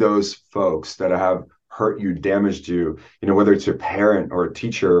forgive those folks that have hurt you, damaged you, whether it's your parent or a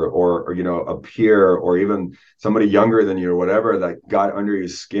teacher, or a peer, or even somebody younger than you, or whatever, that got under your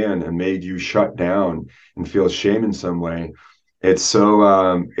skin and made you shut down and feel shame in some way. It's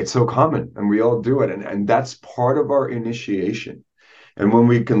so common, and we all do it, and that's part of our initiation. And when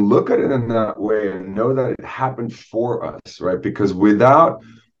we can look at it in that way and know that it happened for us, right? Because without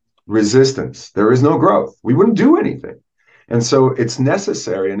resistance, there is no growth. We wouldn't do anything. And so it's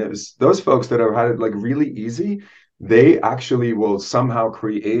necessary. And it was those folks that have had it like really easy, they actually will somehow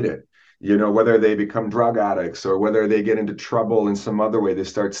create it. Whether they become drug addicts, or whether they get into trouble in some other way, they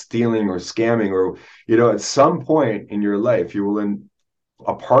start stealing or scamming, or, at some point in your life, you will, in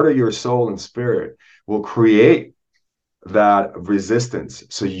a part of your soul and spirit, will create that resistance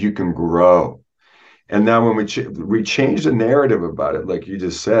so you can grow. And now when we change the narrative about it, like you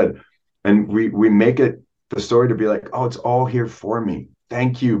just said, and we make it the story to be like, oh, it's all here for me.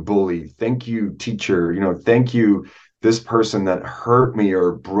 Thank you, bully. Thank you, teacher. Thank you, this person that hurt me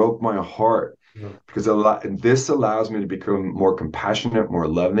or broke my heart. Yeah. Because this allows me to become more compassionate, more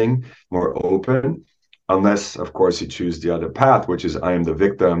loving, more open. Unless, of course, you choose the other path, which is I am the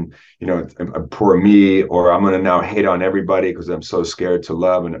victim, poor me, or I'm going to now hate on everybody because I'm so scared to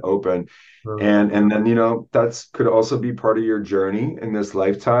love and open. And then, that's could also be part of your journey in this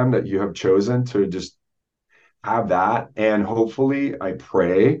lifetime, that you have chosen to just have that. And hopefully, I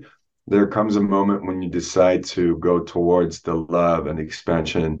pray there comes a moment when you decide to go towards the love and the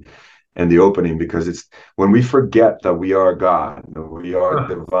expansion and the opening, because it's when we forget that we are God, that we are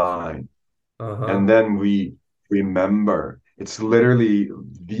divine, and Uh-huh. then we remember. It's literally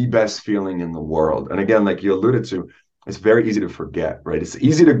the best feeling in the world. And again, like you alluded to, it's very easy to forget, right? It's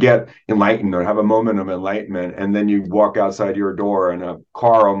easy to get enlightened or have a moment of enlightenment, and then you walk outside your door and a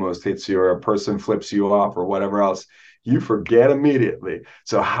car almost hits you, or a person flips you off, or whatever else. You forget immediately.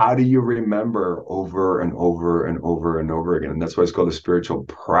 So how do you remember over and over and over and over again? And that's why it's called a spiritual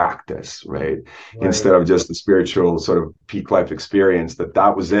practice, right? Right. Instead of just a spiritual sort of peak life experience,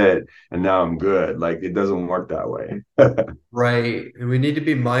 that was it and now I'm good. Like, it doesn't work that way. Right. And we need to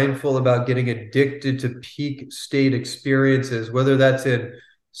be mindful about getting addicted to peak state experiences, whether that's in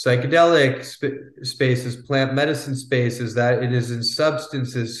psychedelic spaces, plant medicine spaces, that it is in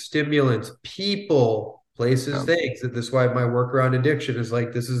substances, stimulants, people, places, Yeah. things. That That's why my work around addiction is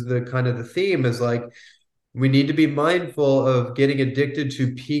like, this is the kind of the theme is like, we need to be mindful of getting addicted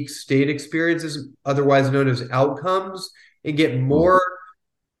to peak state experiences, otherwise known as outcomes, and get Mm-hmm. more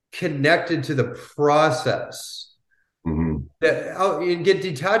connected to the process Mm-hmm. that and get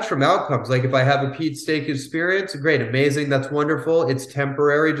detached from outcomes. Like if I have a Pete steak experience, great, amazing, that's wonderful. It's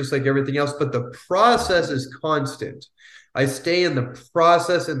temporary, just like everything else, but the process is constant. I stay in the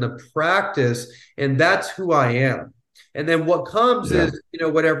process and the practice, and that's who I am. And then what comes Yeah. is,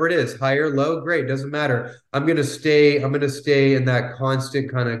 whatever it is, higher, low, great, doesn't matter. I'm gonna stay in that constant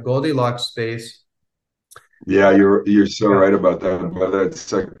kind of Goldilocks space. Yeah, you're so Yeah. right about that, brother.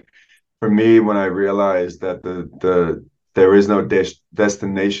 It's like, for me, when I realized that there is no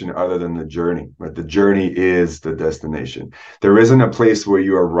destination other than the journey, right? The journey is the destination. There isn't a place where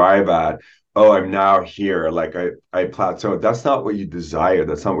you arrive at, oh, I'm now here, like I plateau. That's not what you desire.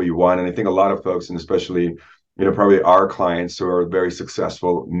 That's not what you want. And I think a lot of folks, and especially, probably our clients who are very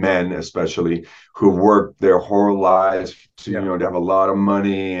successful men, especially, who've worked their whole lives to, Yeah. to have a lot of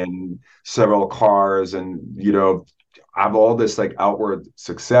money and several cars, and, have all this like outward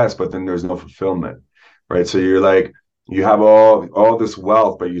success, but then there's no fulfillment, right? So you're like, you have all this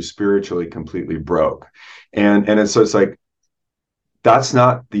wealth, but you're spiritually completely broke. And so it's like, that's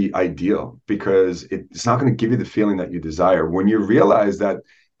not the ideal, because it's not going to give you the feeling that you desire. When you realize that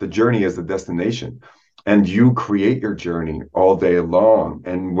the journey is the destination, and you create your journey all day long,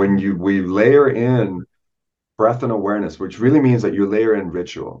 and when we layer in breath and awareness, which really means that you layer in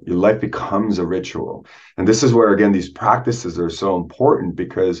ritual. Your life becomes a ritual. And this is where, again, these practices are so important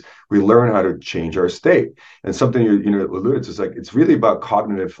because we learn how to change our state. And something you alluded to is like, it's really about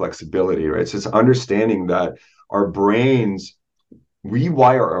cognitive flexibility, right? So it's understanding that our brains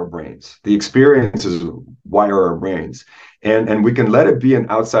rewire our brains. The experiences wire our brains. And we can let it be an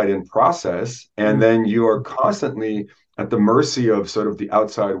outside in process. And then you are constantly at the mercy of sort of the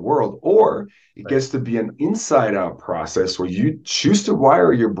outside world, or it gets to be an inside out process where you choose to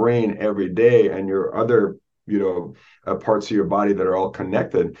wire your brain every day and your other parts of your body that are all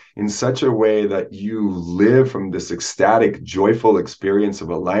connected in such a way that you live from this ecstatic, joyful experience of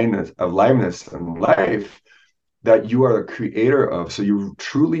aliveness and life that you are a creator of. So you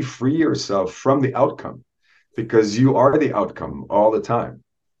truly free yourself from the outcome because you are the outcome all the time.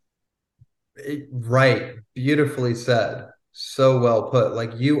 Right. Beautifully said. So well put.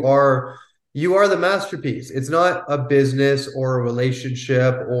 Like you are the masterpiece. It's not a business or a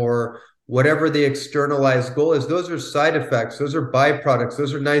relationship or whatever the externalized goal is. Those are side effects. Those are byproducts.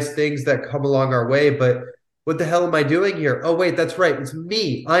 Those are nice things that come along our way. But what the hell am I doing here? Oh, wait, that's right. It's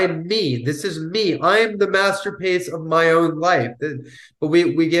me. I'm me. This is me. I'm the masterpiece of my own life. But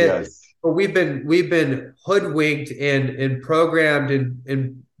we get Yes. but we've been hoodwinked and programmed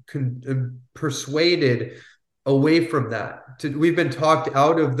and persuaded away from that. We've been talked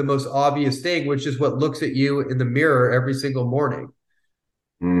out of the most obvious thing, which is what looks at you in the mirror every single morning.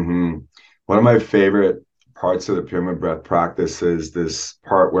 Mm-hmm. One of my favorite parts of the pyramid breath practice is this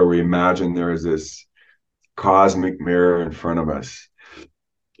part where we imagine there is this cosmic mirror in front of us,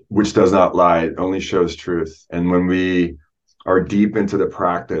 which does not lie, it only shows truth. And when we are deep into the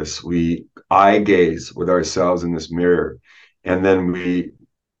practice, we eye gaze with ourselves in this mirror, and then we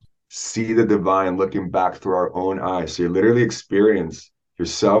see the divine looking back through our own eyes. So you literally experience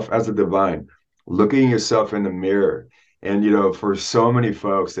yourself as the divine, looking yourself in the mirror. And, for so many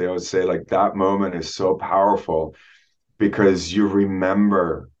folks, they always say, like, that moment is so powerful because you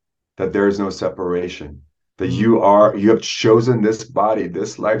remember that there is no separation, that you have chosen this body,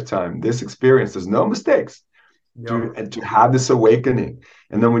 this lifetime, this experience. There's no mistakes. To have this awakening.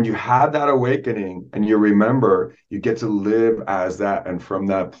 And then when you have that awakening and you remember, you get to live as that and from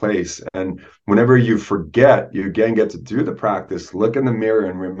that place. And whenever you forget, you again get to do the practice, look in the mirror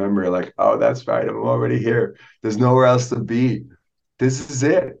and remember, like, oh, that's right, I'm already here. There's nowhere else to be. This is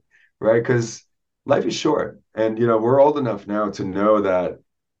it, right? Because life is short. And, we're old enough now to know that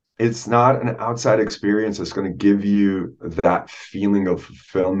it's not an outside experience that's going to give you that feeling of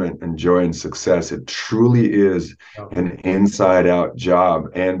fulfillment and joy and success. It truly is an inside out job.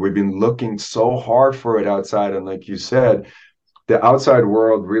 And we've been looking so hard for it outside. And like you said, the outside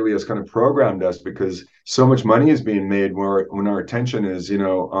world really has kind of programmed us because so much money is being made when our attention is,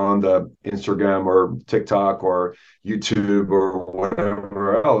 on the Instagram or TikTok or YouTube or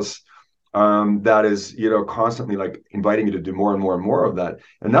whatever else. That is, constantly like inviting you to do more and more and more of that.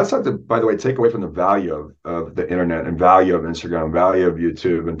 And that's not to, by the way, take away from the value of the internet and value of Instagram, value of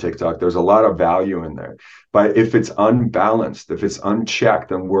YouTube and TikTok. There's a lot of value in there. But if it's unbalanced, if it's unchecked,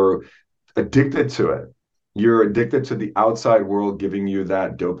 then we're addicted to it. You're addicted to the outside world giving you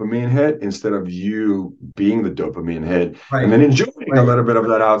that dopamine hit instead of you being the dopamine hit, Right. and then enjoying a little bit of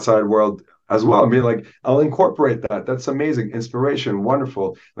that outside world as well, and be like, I'll incorporate that. That's amazing. Inspiration,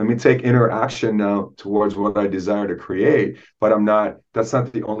 wonderful. Let me take interaction now towards what I desire to create, but that's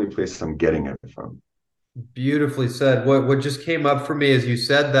not the only place I'm getting it from. Beautifully said. What just came up for me as you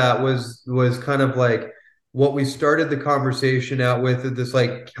said that was kind of like what we started the conversation out with, this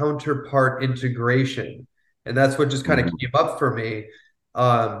like counterpart integration. And that's what just kind of came up for me.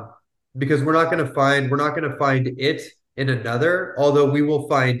 Because we're not going to find it in another, although we will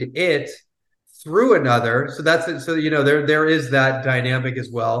find it through another. So that's it. So, there is that dynamic as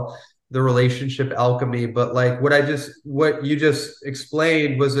well, the relationship alchemy. But like what you just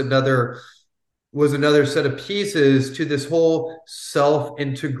explained was another set of pieces to this whole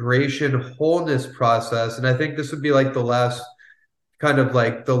self-integration wholeness process. And I think this would be like the last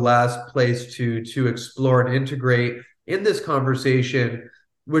place to explore and integrate in this conversation,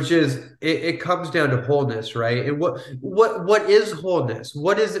 which is it comes down to wholeness, right? And what is wholeness?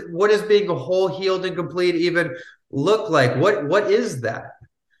 What is being whole, healed, and complete even look like? What is that?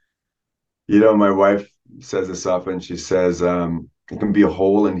 My wife says this often. She says, it can be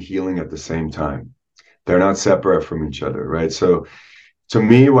whole and healing at the same time. They're not separate from each other, right? So to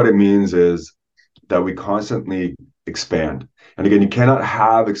me, what it means is that we constantly expand. And again, you cannot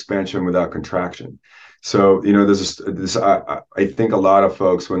have expansion without contraction. So, there's this, I think a lot of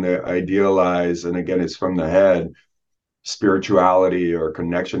folks, when they idealize, and again, it's from the head, spirituality or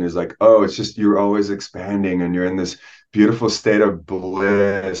connection is like, oh, it's just you're always expanding and you're in this beautiful state of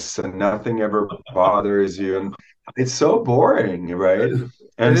bliss and nothing ever bothers you. And it's so boring, right? It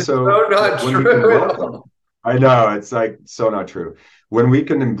And is so so not when we can true at welcome, all. I know it's like so not true. When we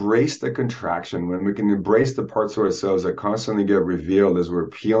can embrace the contraction, when we can embrace the parts of ourselves that constantly get revealed as we're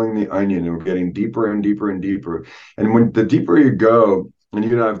peeling the onion and we're getting deeper and deeper and deeper. And when the deeper you go, and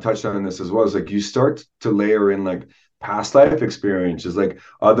you and I have touched on this as well, is like you start to layer in like past life experiences, like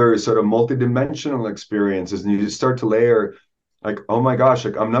other sort of multidimensional experiences, and you just start to layer like, oh my gosh,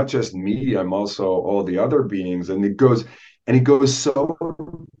 like I'm not just me, I'm also all the other beings. And it goes so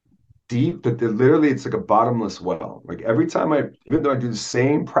deep that literally it's like a bottomless well. Like every time even though I do the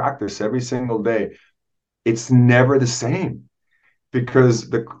same practice every single day, it's never the same because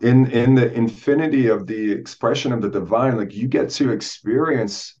in the infinity of the expression of the divine, like you get to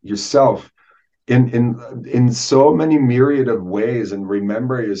experience yourself in so many myriad of ways and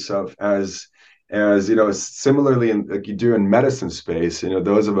remember yourself as you know, similarly like you do in medicine space, you know,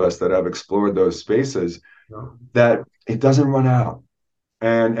 those of us that have explored those spaces, No. that it doesn't run out.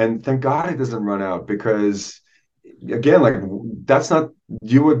 And thank God it doesn't run out because again, like that's not,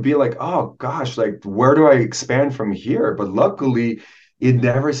 you would be like, oh gosh, like where do I expand from here? But luckily it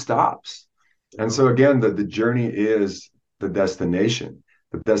never stops. And No. so again, the journey is the destination.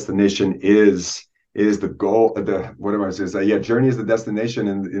 The destination is the goal. The what am I saying? Yeah, journey is the destination,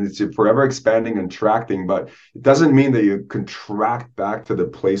 and it's forever expanding and contracting. But it doesn't mean that you contract back to the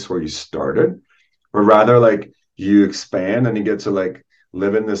place where you started, or rather like you expand and you get to like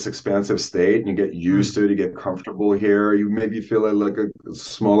live in this expansive state and you get used to Mm. it, you get comfortable here, you maybe feel like a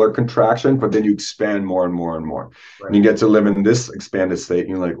smaller contraction, but then you expand more and more and more, and you Right. get to live in this expanded state and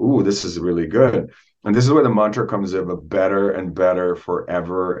you're like, ooh, this is really good. And this is where the mantra comes in of better and better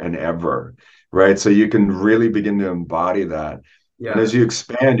forever and ever, right? So you can really begin to embody that. And as Yes. you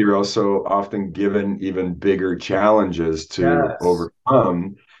expand, you're also often given even bigger challenges to Yes.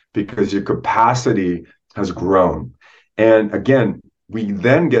 overcome because your capacity has grown. And again, we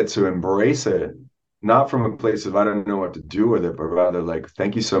then get to embrace it, not from a place of I don't know what to do with it, but rather like,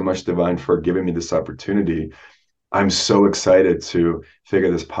 thank you so much, Divine, for giving me this opportunity. I'm so excited to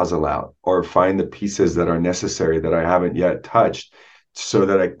figure this puzzle out or find the pieces that are necessary that I haven't yet touched so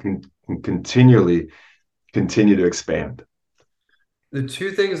that I can continually continue to expand. The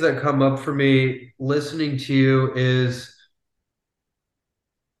two things that come up for me listening to you is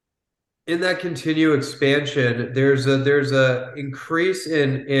in that continued expansion, there's a increase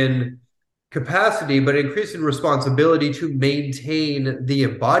in capacity, but increase in responsibility to maintain the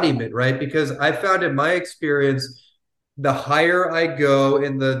embodiment, right? Because I found in my experience, the higher I go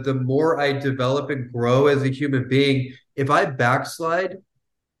and the more I develop and grow as a human being, if I backslide,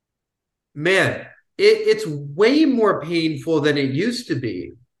 man, it's way more painful than it used to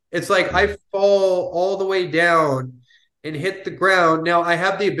be. It's like I fall all the way down and hit the ground. Now I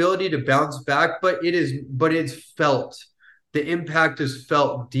have the ability to bounce back, but it's felt. The impact is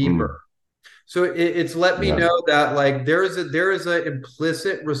felt deeper. Mm, So it's let me yeah. know that like there is a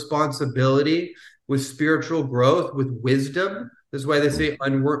implicit responsibility with spiritual growth, with wisdom. This is why they Mm, say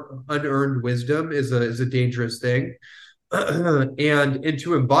unearned wisdom is a dangerous thing. And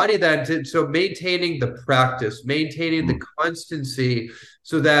to embody that, so maintaining the practice, maintaining the mm, constancy,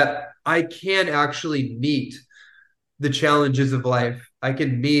 so that I can actually meet the challenges of life. I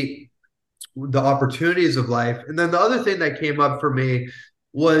can meet the opportunities of life. And then the other thing that came up for me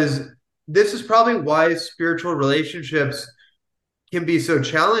was this is probably why spiritual relationships can be so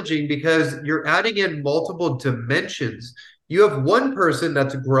challenging because you're adding in multiple dimensions. You have one person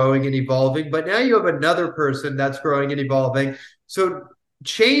that's growing and evolving, but now you have another person that's growing and evolving. So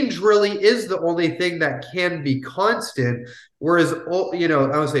change really is the only thing that can be constant. Whereas,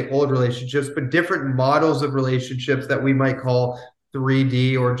 I would say old relationships, but different models of relationships that we might call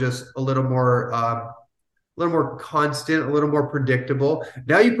 3D or just a little more constant, a little more predictable.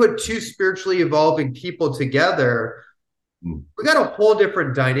 Now you put two spiritually evolving people together, mm, we got a whole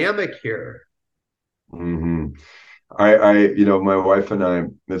different dynamic here. mhm. You know, my wife and I,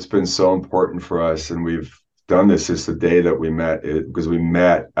 it's been so important for us, and we've done this since the day that we met, because we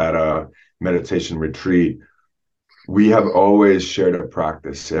met at a meditation retreat. We have always shared a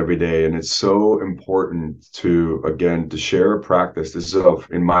practice every day, and it's so important to, again, to share a practice. This is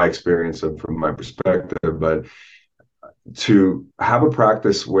in my experience and from my perspective, but to have a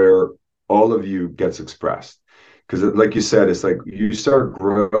practice where all of you gets expressed. Because, like you said, it's like you start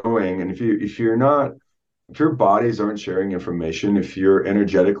growing, and if your bodies aren't sharing information, if you're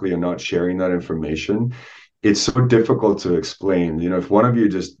energetically and not sharing that information, it's so difficult to explain. If one of you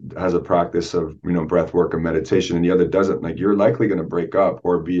just has a practice of, breath work or meditation and the other doesn't, like you're likely going to break up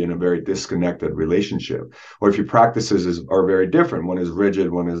or be in a very disconnected relationship. Or if your practices are very different, one is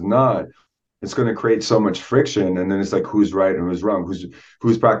rigid, one is not, it's going to create so much friction. And then it's like, who's right and who's wrong?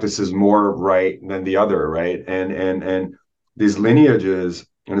 Whose practice is more right than the other, right? And these lineages,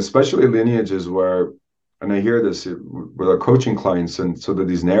 and especially lineages where, and I hear this with our coaching clients, and so that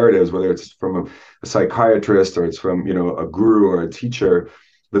these narratives, whether it's from a psychiatrist or it's from a guru or a teacher,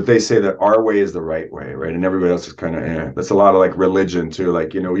 that they say that our way is the right way, right? And everybody else is kind of That's a lot of like religion too,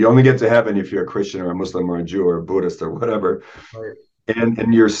 like you only get to heaven if you're a Christian or a Muslim or a Jew or a Buddhist or whatever. Right.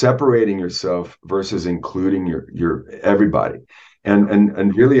 And you're separating yourself versus including your everybody.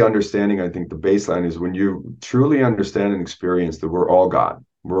 And really understanding, I think the baseline is when you truly understand and experience that we're all God,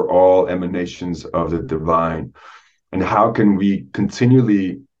 we're all emanations of the divine. And how can we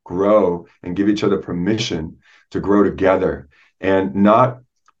continually grow and give each other permission to grow together and not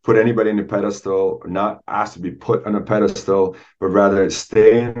put anybody in a pedestal, not ask to be put on a pedestal, but rather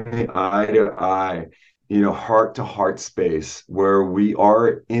stay in the eye to eye, heart to heart space where we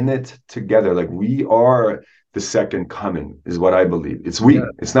are in it together. Like we are the second coming, is what I believe. Yeah.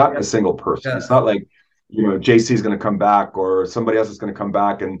 It's not a single person. It's Yes. not like, JC is going to come back or somebody else is going to come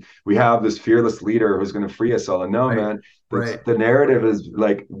back and we have this fearless leader who's going to free us all. And no, Right. man, Right. the narrative is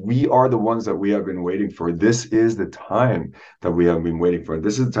like, we are the ones that we have been waiting for. This is the time that we have been waiting for.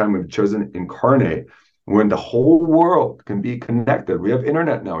 This is the time we've chosen to incarnate when the whole world can be connected. We have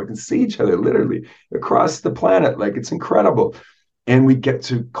internet now. We can see each other literally across the planet. Like it's incredible. And we get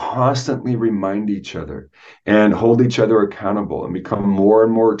to constantly remind each other and hold each other accountable and become more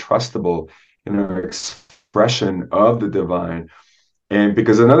and more trustable in our expression of the divine. And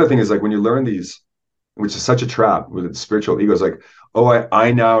because another thing is like when you learn these, which is such a trap with spiritual egos, like, oh,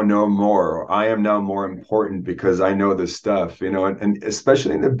 I now know more, or I am now more important because I know this stuff, and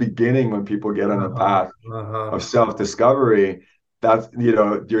especially in the beginning when people get on the Uh-huh. path Uh-huh. of self-discovery, that's,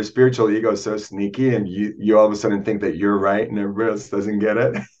 your spiritual ego is so sneaky and you all of a sudden think that you're right and everybody else doesn't get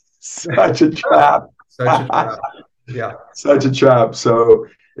it. Such a trap. Such a trap. Yeah. Such a trap. So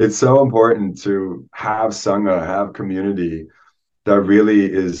it's so important to have sangha, have community that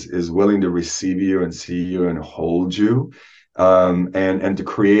really is willing to receive you and see you and hold you, and to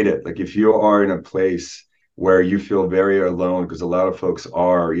create it. Like if you are in a place where you feel very alone, because a lot of folks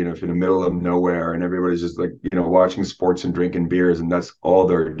are, if you're in the middle of nowhere and everybody's just like, watching sports and drinking beers and that's all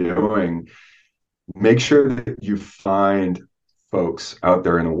they're doing, make sure that you find folks out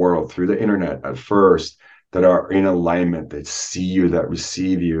there in the world through the internet at first that are in alignment, that see you, that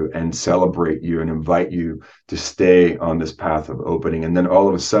receive you and celebrate you and invite you to stay on this path of opening. And then all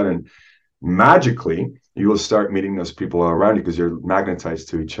of a sudden, magically, you will start meeting those people around you because you're magnetized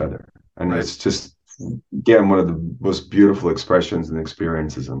to each other. And Right. it's just, again, one of the most beautiful expressions and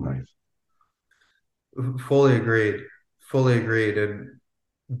experiences in life. Fully agreed. Fully agreed. And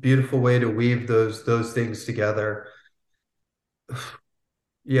beautiful way to weave those things together.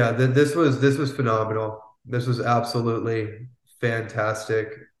 Yeah, this was phenomenal. This was absolutely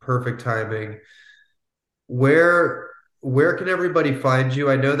fantastic. Perfect timing. Where where can everybody find you?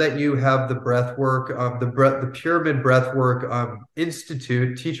 I know that you have the breath work, the Pyramid Breathwork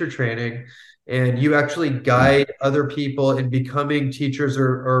Institute teacher training, and you actually guide other people in becoming teachers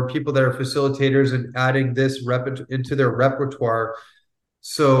or people that are facilitators and adding this into their repertoire.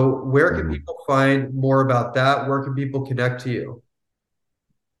 So where can Mhm. people find more about that? Where can people connect to you?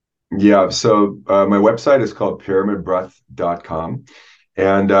 Yeah, so my website is called pyramidbreath.com.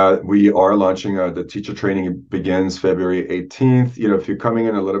 And we are launching the teacher training begins February 18th. If you're coming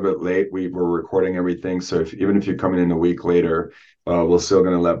in a little bit late, we're recording everything. So even if you're coming in a week later, we're still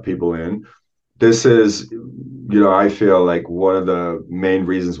going to let people in. This is, I feel like one of the main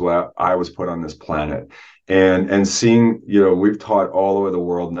reasons why I was put on this planet. And seeing, we've taught all over the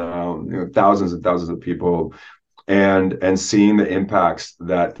world now, thousands and thousands of people and seeing the impacts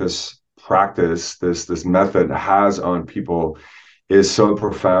that this practice, this method has on people is so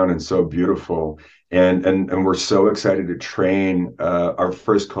profound and so beautiful. And we're so excited to train our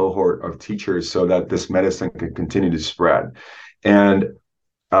first cohort of teachers so that this medicine can continue to spread. And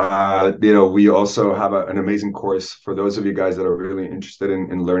we also have an amazing course for those of you guys that are really interested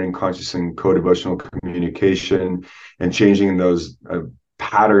in learning conscious and co-devotional communication and changing those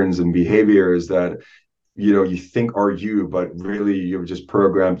patterns and behaviors that you think are you, but really you're just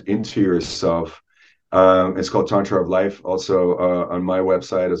programmed into yourself. It's called Tantra of Life, also on my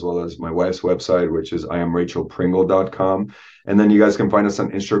website, as well as my wife's website, which is iamrachelpringle.com. And then you guys can find us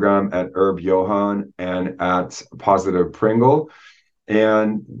on Instagram at Herb Johann and at Positive Pringle.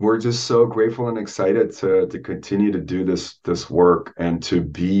 And we're just so grateful and excited to continue to do this work and to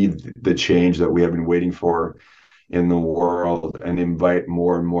be the change that we have been waiting for in the world, and invite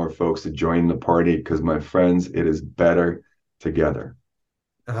more and more folks to join the party, because my friends, it is better together.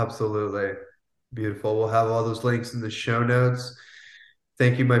 Absolutely. Beautiful. We'll have all those links in the show notes.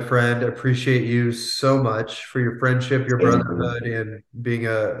 Thank you, my friend. Appreciate you so much for your friendship, your Same, brother. brotherhood, and being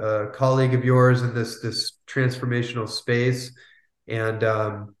a colleague of yours in this transformational space. And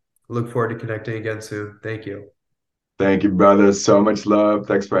look forward to connecting again soon. Thank you. Thank you, brother. So much love.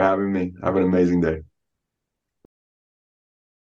 Thanks for having me. Have an amazing day.